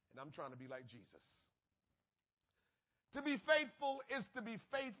 And I'm trying to be like Jesus. To be faithful is to be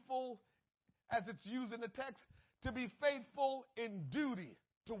faithful, as it's used in the text, to be faithful in duty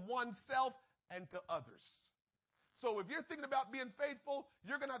to oneself and to others. So if you're thinking about being faithful,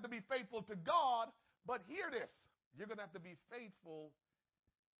 you're going to have to be faithful to God. But hear this, you're going to have to be faithful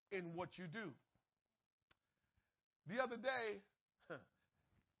in what you do. The other day,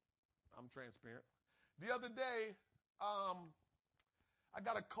 I'm transparent. The other day, I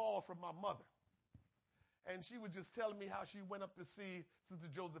got a call from my mother. And she was just telling me how she went up to see Sister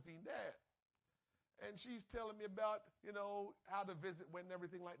Josephine dad. And she's telling me about, how the visit went and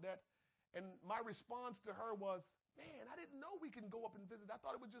everything like that. And my response to her was, man, I didn't know we can go up and visit. I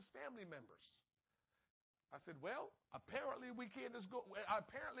thought it was just family members. I said, well, apparently we can't just go.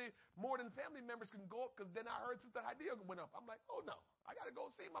 Apparently more than family members can go up, because then I heard Sister Idea went up. I'm like, oh, no, I got to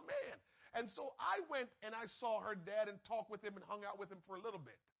go see my man. And so I went and I saw her dad and talked with him and hung out with him for a little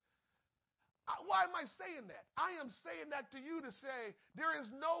bit. Why am I saying that? I am saying that to you to say there is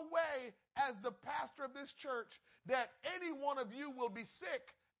no way as the pastor of this church that any one of you will be sick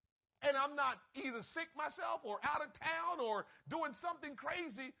and I'm not either sick myself or out of town or doing something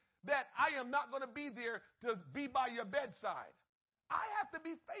crazy, that I am not going to be there to be by your bedside. I have to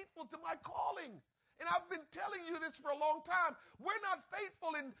be faithful to my calling. And I've been telling you this for a long time. We're not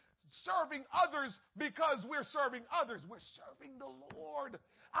faithful in serving others because we're serving others. We're serving the Lord.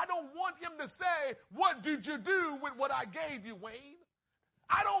 I don't want him to say, what did you do with what I gave you, Wayne?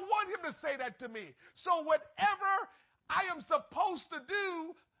 I don't want him to say that to me. So whatever I am supposed to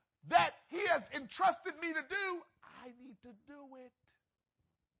do that he has entrusted me to do, I need to do it.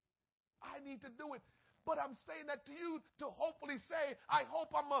 I need to do it. But I'm saying that to you to hopefully say, I hope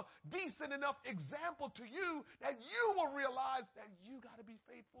I'm a decent enough example to you that you will realize that you got to be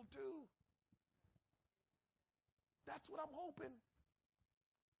faithful too. That's what I'm hoping.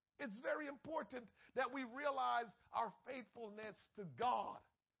 It's very important that we realize our faithfulness to God.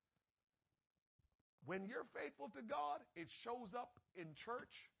 When you're faithful to God, it shows up in church.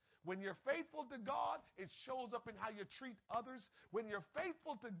 When you're faithful to God, it shows up in how you treat others. When you're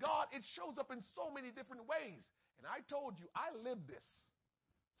faithful to God, it shows up in so many different ways. And I told you, I lived this.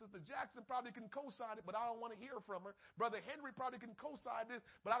 Sister Jackson probably can co-sign it, but I don't want to hear from her. Brother Henry probably can co-sign this,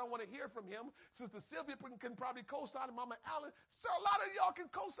 but I don't want to hear from him. Sister Sylvia can probably co-sign it. Mama Allen. Sir, a lot of y'all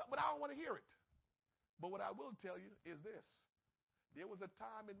can co-sign, but I don't want to hear it. But what I will tell you is this. There was a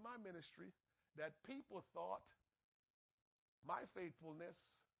time in my ministry that people thought my faithfulness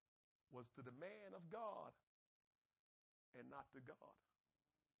was to the man of God and not to God.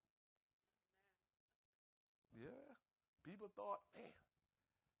 Yeah. People thought, man,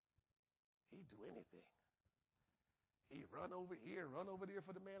 he'd do anything. He'd run over here, run over there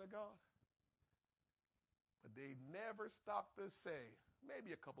for the man of God. But they never stopped to say,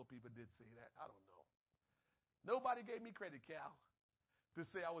 maybe a couple people did say that. I don't know. Nobody gave me credit, Cal, to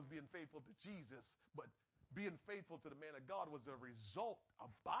say I was being faithful to Jesus, but being faithful to the man of God was a result, a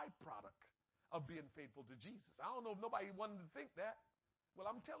byproduct of being faithful to Jesus. I don't know if nobody wanted to think that. Well,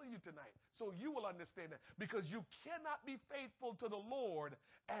 I'm telling you tonight, so you will understand that. Because you cannot be faithful to the Lord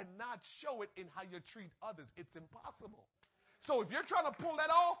and not show it in how you treat others. It's impossible. So if you're trying to pull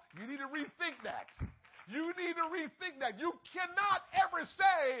that off, you need to rethink that. You need to rethink that. You cannot ever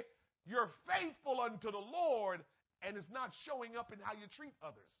say you're faithful unto the Lord and it's not showing up in how you treat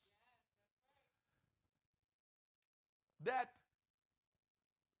others. That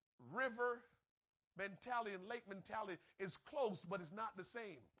river mentality and lake mentality is close, but it's not the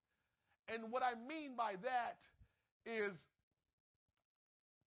same. And what I mean by that is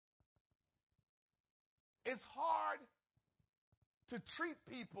it's hard to treat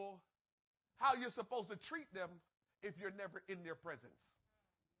people how you're supposed to treat them if you're never in their presence.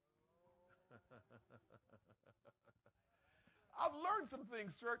 I've learned some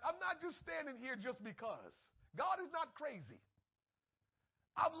things, church. I'm not just standing here just because. God is not crazy.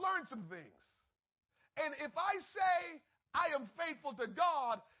 I've learned some things. And if I say I am faithful to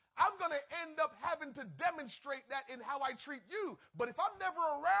God, I'm going to end up having to demonstrate that in how I treat you. But if I'm never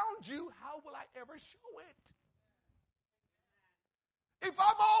around you, how will I ever show it? If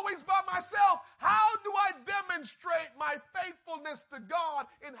I'm always by myself, how do I demonstrate my faithfulness to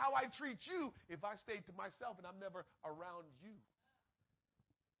God in how I treat you if I stay to myself and I'm never around you?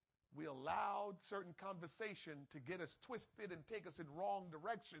 We allowed certain conversation to get us twisted and take us in wrong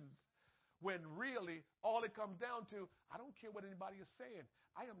directions when really all it comes down to, I don't care what anybody is saying.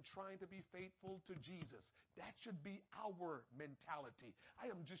 I am trying to be faithful to Jesus. That should be our mentality.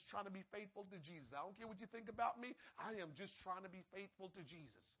 I am just trying to be faithful to Jesus. I don't care what you think about me. I am just trying to be faithful to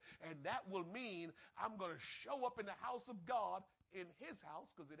Jesus. And that will mean I'm going to show up in the house of God, in his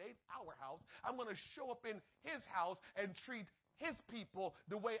house, because it ain't our house. I'm going to show up in his house and treat his people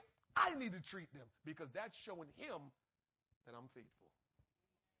the way I need to treat them, because that's showing him that I'm faithful.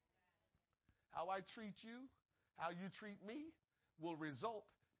 How I treat you, how you treat me, will result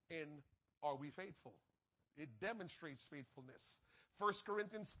in, are we faithful? It demonstrates faithfulness. 1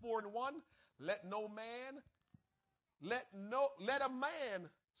 Corinthians 4:1, let a man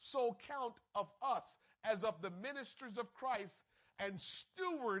so count of us as of the ministers of Christ and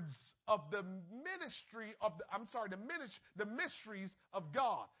stewards of the ministry of the mysteries of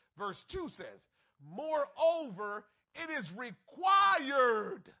God. Verse 2 says, moreover, it is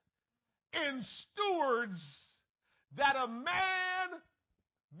required in stewards that a man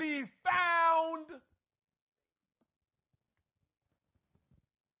be found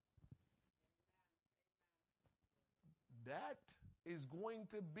that is going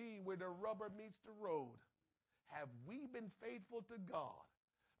to be where the rubber meets the road. Have we been faithful to God?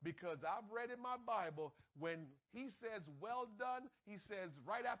 Because I've read in my Bible, when he says, well done, he says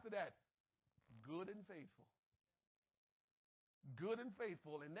right after that, good and faithful. Good and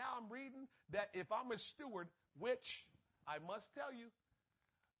faithful. And now I'm reading that if I'm a steward, which I must tell you,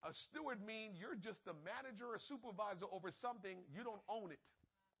 A steward means you're just a manager or supervisor over something. You don't own it.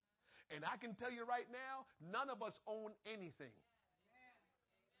 And I can tell you right now, none of us own anything.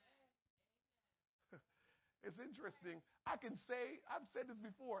 It's interesting. I can say, I've said this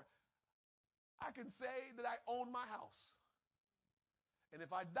before, I can say that I own my house. And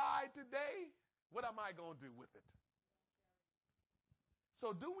if I died today, what am I going to do with it?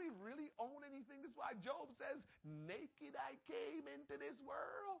 So do we really own anything? This is why Job says, naked I came into this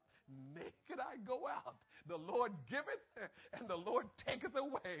world, naked I go out. The Lord giveth and the Lord taketh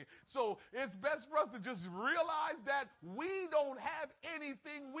away. So it's best for us to just realize that we don't have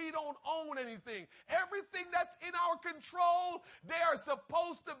anything. We don't own anything. Everything that's in our control, they are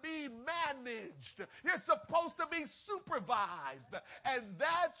supposed to be managed. You're supposed to be supervised. And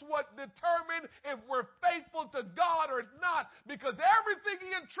that's what determines if we're faithful to God or not, because everything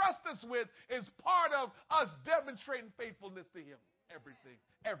He entrusts us with is part of us demonstrating faithfulness to Him. Everything,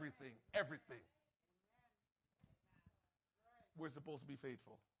 everything, everything. We're supposed to be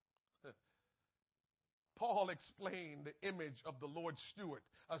faithful. Paul explained the image of the Lord's steward.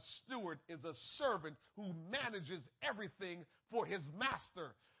 A steward is a servant who manages everything for his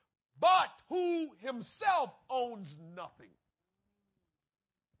master, but who himself owns nothing.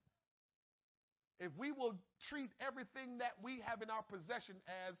 If we will treat everything that we have in our possession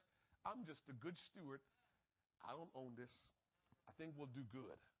as, I'm just a good steward, I don't own this, I think we'll do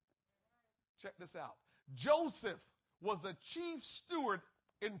good. Check this out. Joseph was the chief steward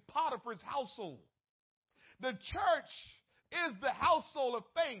in Potiphar's household. The church is the household of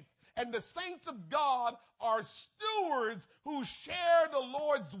faith, and the saints of God are stewards who share the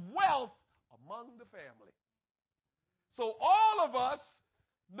Lord's wealth among the family. So all of us,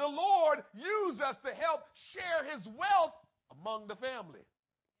 the Lord used us to help share His wealth among the family.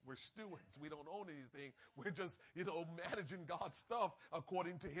 We're stewards. We don't own anything. We're just, managing God's stuff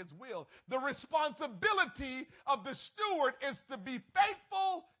according to His will. The responsibility of the steward is to be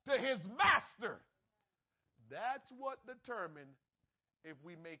faithful to his master. That's what determines if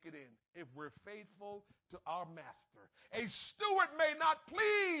we make it in, if we're faithful to our master. A steward may not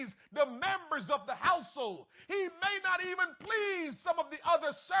please the members of the household. He may not even please some of the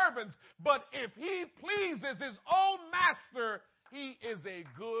other servants, but if he pleases his own master, he is a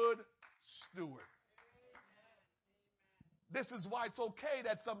good steward. This is why it's okay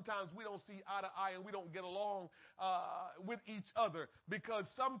that sometimes we don't see eye to eye and we don't get along with each other, because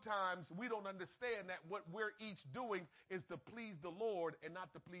sometimes we don't understand that what we're each doing is to please the Lord and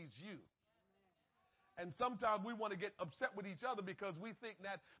not to please you. And sometimes we want to get upset with each other because we think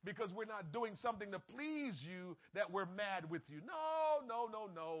that because we're not doing something to please you that we're mad with you.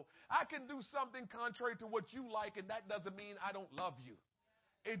 No. I can do something contrary to what you like, and that doesn't mean I don't love you.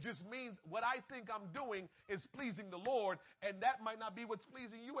 It just means what I think I'm doing is pleasing the Lord, and that might not be what's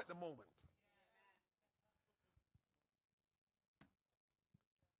pleasing you at the moment.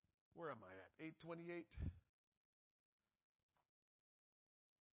 Where am I at? 8:28.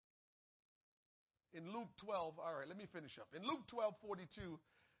 In Luke 12, all right, let me finish up. In Luke 12:42,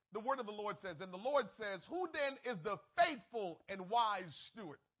 the word of the Lord says, and the Lord says, who then is the faithful and wise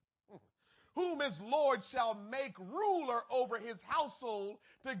steward, whom his Lord shall make ruler over his household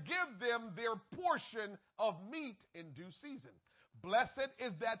to give them their portion of meat in due season? Blessed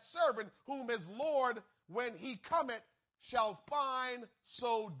is that servant whom his Lord, when he cometh, shall find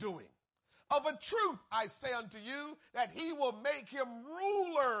so doing. Of a truth I say unto you, that he will make him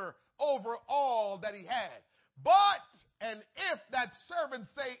ruler over all that he had. But, and if that servant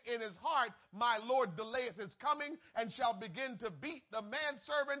say in his heart, my Lord delayeth his coming, and shall begin to beat the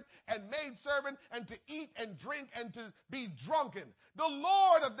manservant and maidservant, and to eat and drink and to be drunken, the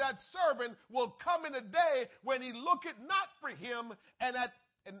Lord of that servant will come in a day when he looketh not for him, and at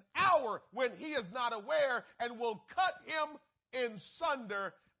an hour when he is not aware, and will cut him in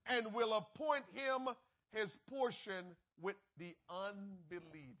sunder, and will appoint him his portion with the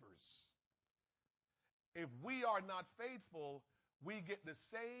unbelievers. If we are not faithful, we get the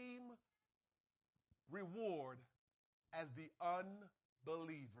same reward as the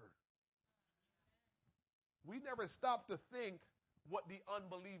unbeliever. We never stop to think what the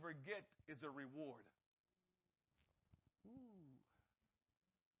unbeliever get is a reward.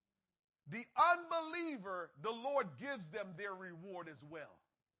 The unbeliever, the Lord gives them their reward as well.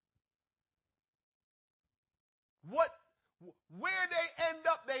 Where they end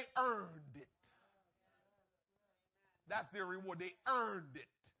up, they earned it. That's their reward. They earned it.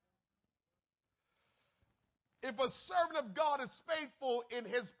 If a servant of God is faithful in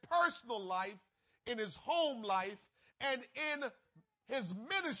his personal life, in his home life, and in his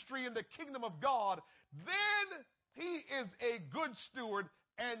ministry in the kingdom of God, then he is a good steward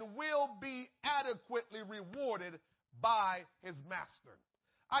and will be adequately rewarded by his master.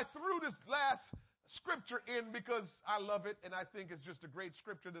 I threw this last scripture in because I love it, and I think it's just a great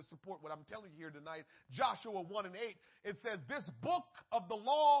scripture to support what I'm telling you here tonight. Joshua 1:8, it says, this book of the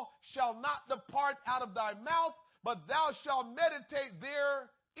law shall not depart out of thy mouth, but thou shalt meditate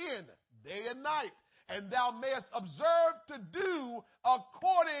therein day and night, and thou mayest observe to do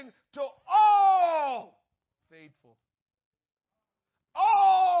according to all faithful.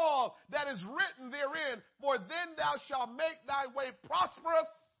 All that is written therein, for then thou shalt make thy way prosperous,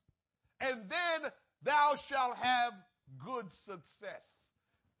 and then thou shalt have good success.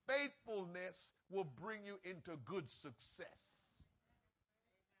 Faithfulness will bring you into good success.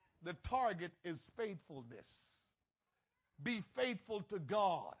 The target is faithfulness. Be faithful to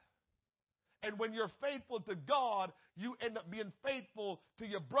God. And when you're faithful to God, you end up being faithful to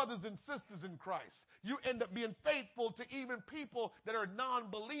your brothers and sisters in Christ. You end up being faithful to even people that are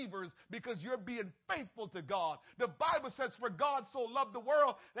non-believers because you're being faithful to God. The Bible says, for God so loved the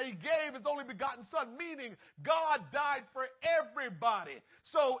world that he gave his only begotten son, meaning God died for everybody.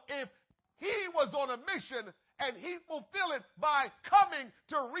 So if he was on a mission and he fulfilled it by coming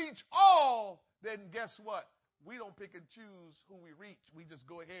to reach all, then guess what? We don't pick and choose who we reach. We just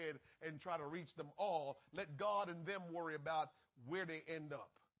go ahead and try to reach them all. Let God and them worry about where they end up.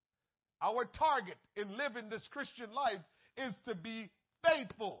 Our target in living this Christian life is to be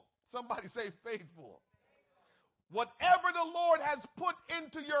faithful. Somebody say faithful. Whatever the Lord has put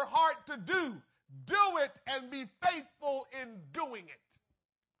into your heart to do it and be faithful in doing it.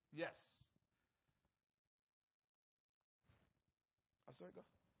 Yes. I said go.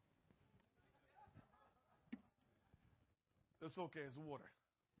 It's okay, it's water.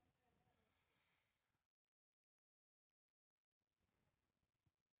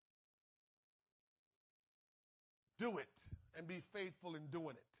 Do it and be faithful in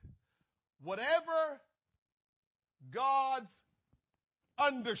doing it. Whatever God's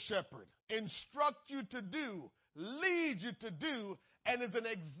under shepherd instruct you to do, lead you to do, and is an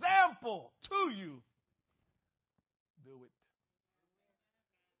example to you, do it.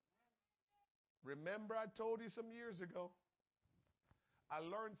 Remember, I told you some years ago, I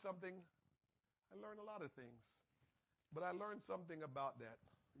learned something. I learned a lot of things, but I learned something about that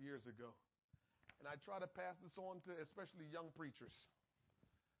years ago. And I try to pass this on to especially young preachers.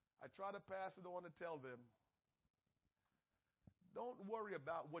 I try to pass it on to tell them, don't worry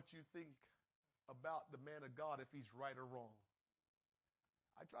about what you think about the man of God if he's right or wrong.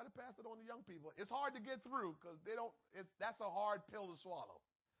 I try to pass it on to young people. It's hard to get through because that's a hard pill to swallow.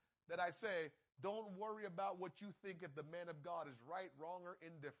 That I say, don't worry about what you think if the man of God is right, wrong, or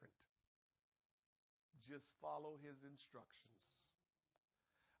indifferent. Just follow his instructions.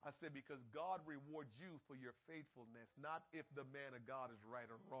 I said, because God rewards you for your faithfulness, not if the man of God is right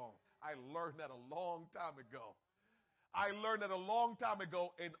or wrong. I learned that a long time ago.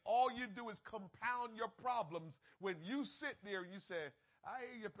 And all you do is compound your problems when you sit there and you say, I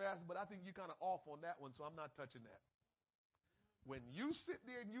hear you, Pastor, but I think you're kind of off on that one, so I'm not touching that. When you sit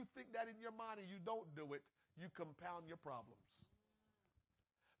there and you think that in your mind and you don't do it, you compound your problems.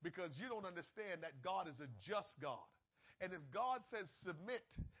 Because you don't understand that God is a just God. And if God says submit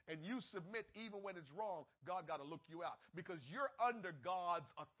and you submit even when it's wrong, God got to look you out. Because you're under God's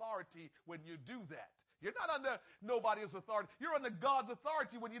authority when you do that. You're not under nobody's authority. You're under God's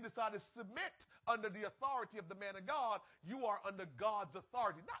authority when you decide to submit under the authority of the man of God. You are under God's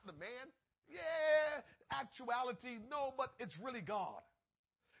authority, not the man. Yeah, actuality, no, but it's really God.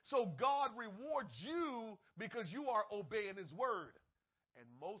 So God rewards you because you are obeying his word. And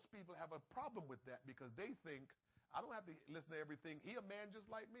most people have a problem with that because they think, I don't have to listen to everything. He a man just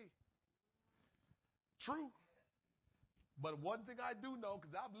like me. True. But one thing I do know,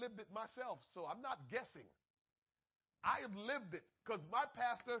 because I've lived it myself, so I'm not guessing. I have lived it because my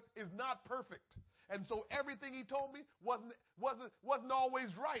pastor is not perfect. And so everything he told me wasn't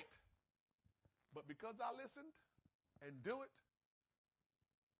always right. But because I listened and do it,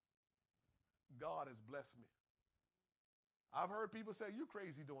 God has blessed me. I've heard people say, you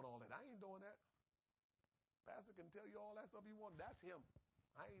crazy doing all that. I ain't doing that. Pastor can tell you all that stuff you want. That's him.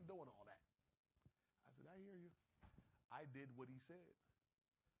 I ain't doing all that. I said, I hear you. I did what he said.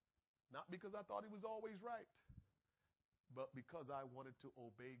 Not because I thought he was always right, but because I wanted to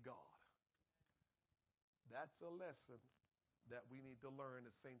obey God. That's a lesson that we need to learn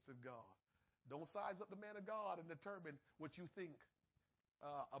as saints of God. Don't size up the man of God and determine what you think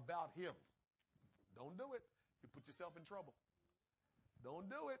about him. Don't do it. You put yourself in trouble. Don't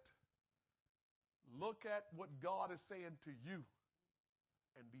do it. Look at what God is saying to you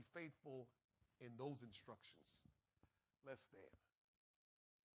and be faithful in those instructions. Let's stand.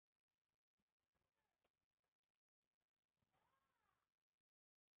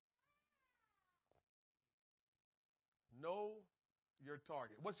 Know your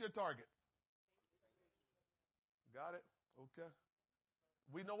target. What's your target? Got it? Okay.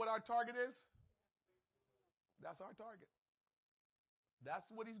 We know what our target is? That's our target. That's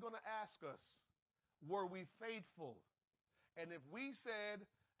what he's going to ask us. Were we faithful? And if we said,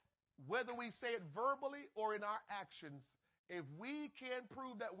 whether we say it verbally or in our actions, if we can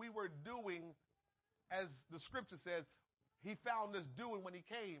prove that we were doing, as the scripture says, he found us doing when he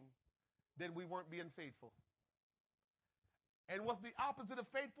came, then we weren't being faithful. And what's the opposite of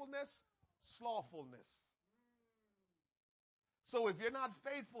faithfulness? Slothfulness. So if you're not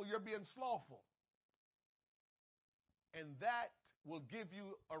faithful, you're being slothful. And that will give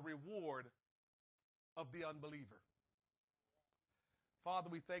you a reward of the unbeliever. Father,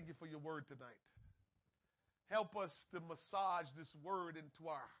 we thank you for your word tonight. Help us to massage this word into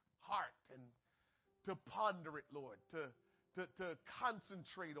our heart and to ponder it, Lord, to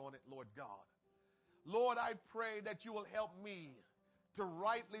concentrate on it, Lord God. Lord, I pray that you will help me to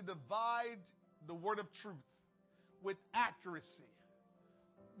rightly divide the word of truth with accuracy,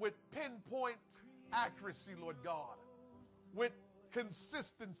 with pinpoint accuracy, Lord God, with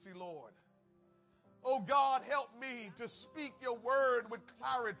consistency, Lord. Oh God, help me to speak your word with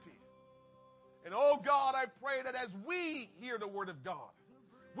clarity. And oh God, I pray that as we hear the word of God,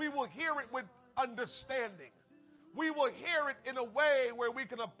 we will hear it with understanding. We will hear it in a way where we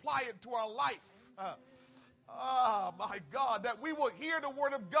can apply it to our life. My God, that we will hear the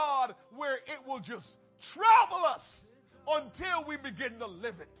word of God where it will just trouble us until we begin to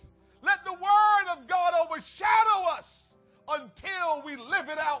live it. Let the word of God overshadow us until we live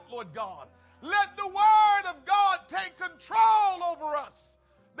it out, Lord God. Let the word of God take control over us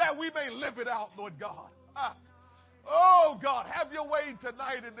that we may live it out, Lord God. Oh God, have your way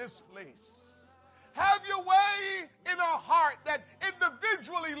tonight in this place. Have your way in our heart that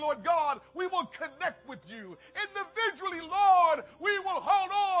individually, Lord God, we will connect with you. Individually, Lord, we will hold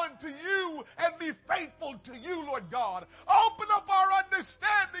on to you and be faithful to you, Lord God. Open up our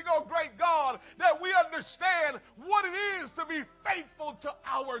understanding, oh great God, that we understand what it is to be faithful to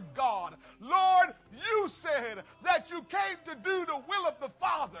our God. Lord, you said that you came to do the will of the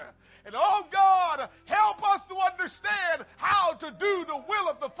Father. And oh God, help us to understand how to do the will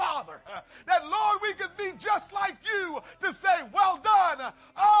of the Father. That Lord, we can be just like you to say, well done.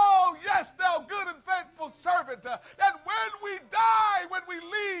 Oh yes, thou good and faithful servant. That when we die, when we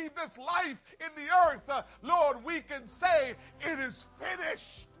leave this life in the earth, Lord, we can say it is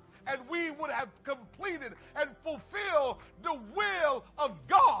finished. And we would have completed and fulfilled the will of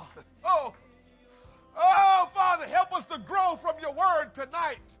God. Oh, Father, help us to grow from your word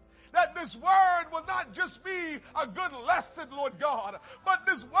tonight. That this word will not just be a good lesson, Lord God, but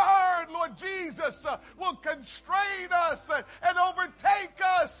this word, Lord Jesus, will constrain us and overtake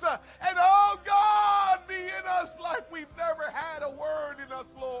us. And oh God, be in us like we've never had a word in us,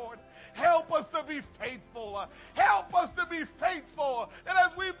 Lord. Help us to be faithful. Help us to be faithful. And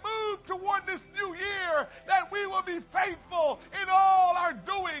as we move toward this new year, that we will be faithful in all our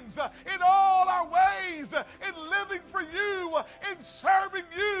doings, in all our ways, in living for you, in serving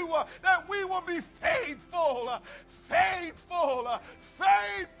you, that we will be faithful, faithful,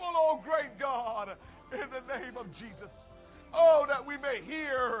 faithful, oh great God, in the name of Jesus. Oh, that we may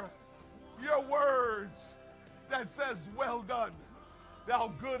hear your words that says, well done,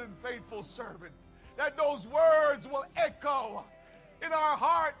 thou good and faithful servant. That those words will echo in our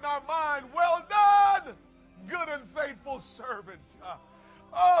heart and our mind. Well done, good and faithful servant.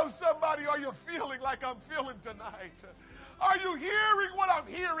 Oh, somebody, are you feeling like I'm feeling tonight? Are you hearing what I'm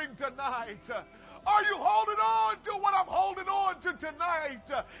hearing tonight? Are you holding on to what I'm holding on to tonight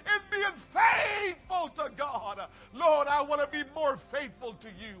and being faithful to God? Lord, I want to be more faithful to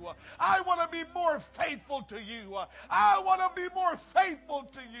you. I want to be more faithful to you. I want to be more faithful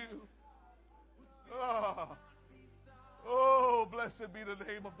to you. Oh, blessed be the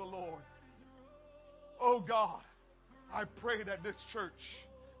name of the Lord. Oh, God, I pray that this church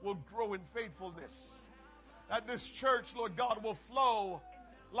will grow in faithfulness. That this church, Lord God, will flow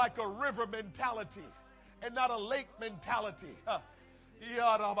like a river mentality and not a lake mentality.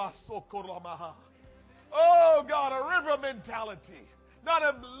 Oh God, a river mentality, not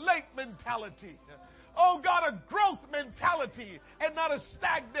a lake mentality. Oh God, a growth mentality and not a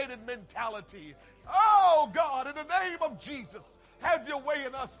stagnated mentality. Oh God, in the name of Jesus, have your way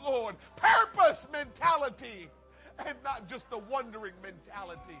in us, Lord. Purpose mentality and not just a wandering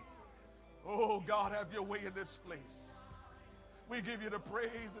mentality. Oh God, have your way in this place. We give you the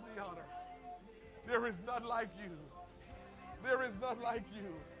praise and the honor. There is none like you. There is none like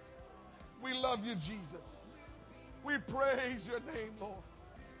you. We love you, Jesus. We praise your name, Lord.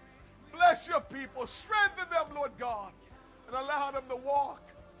 Bless your people. Strengthen them, Lord God. and allow them to walk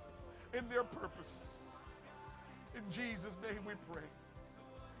in their purpose. In Jesus' name we pray.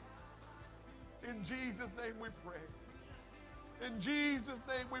 In Jesus' name we pray. In Jesus'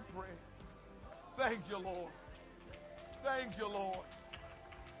 name we pray. Thank you, Lord. Thank you, Lord.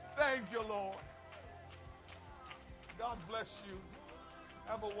 Thank you, Lord. God bless you.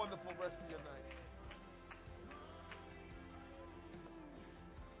 Have a wonderful rest of your night.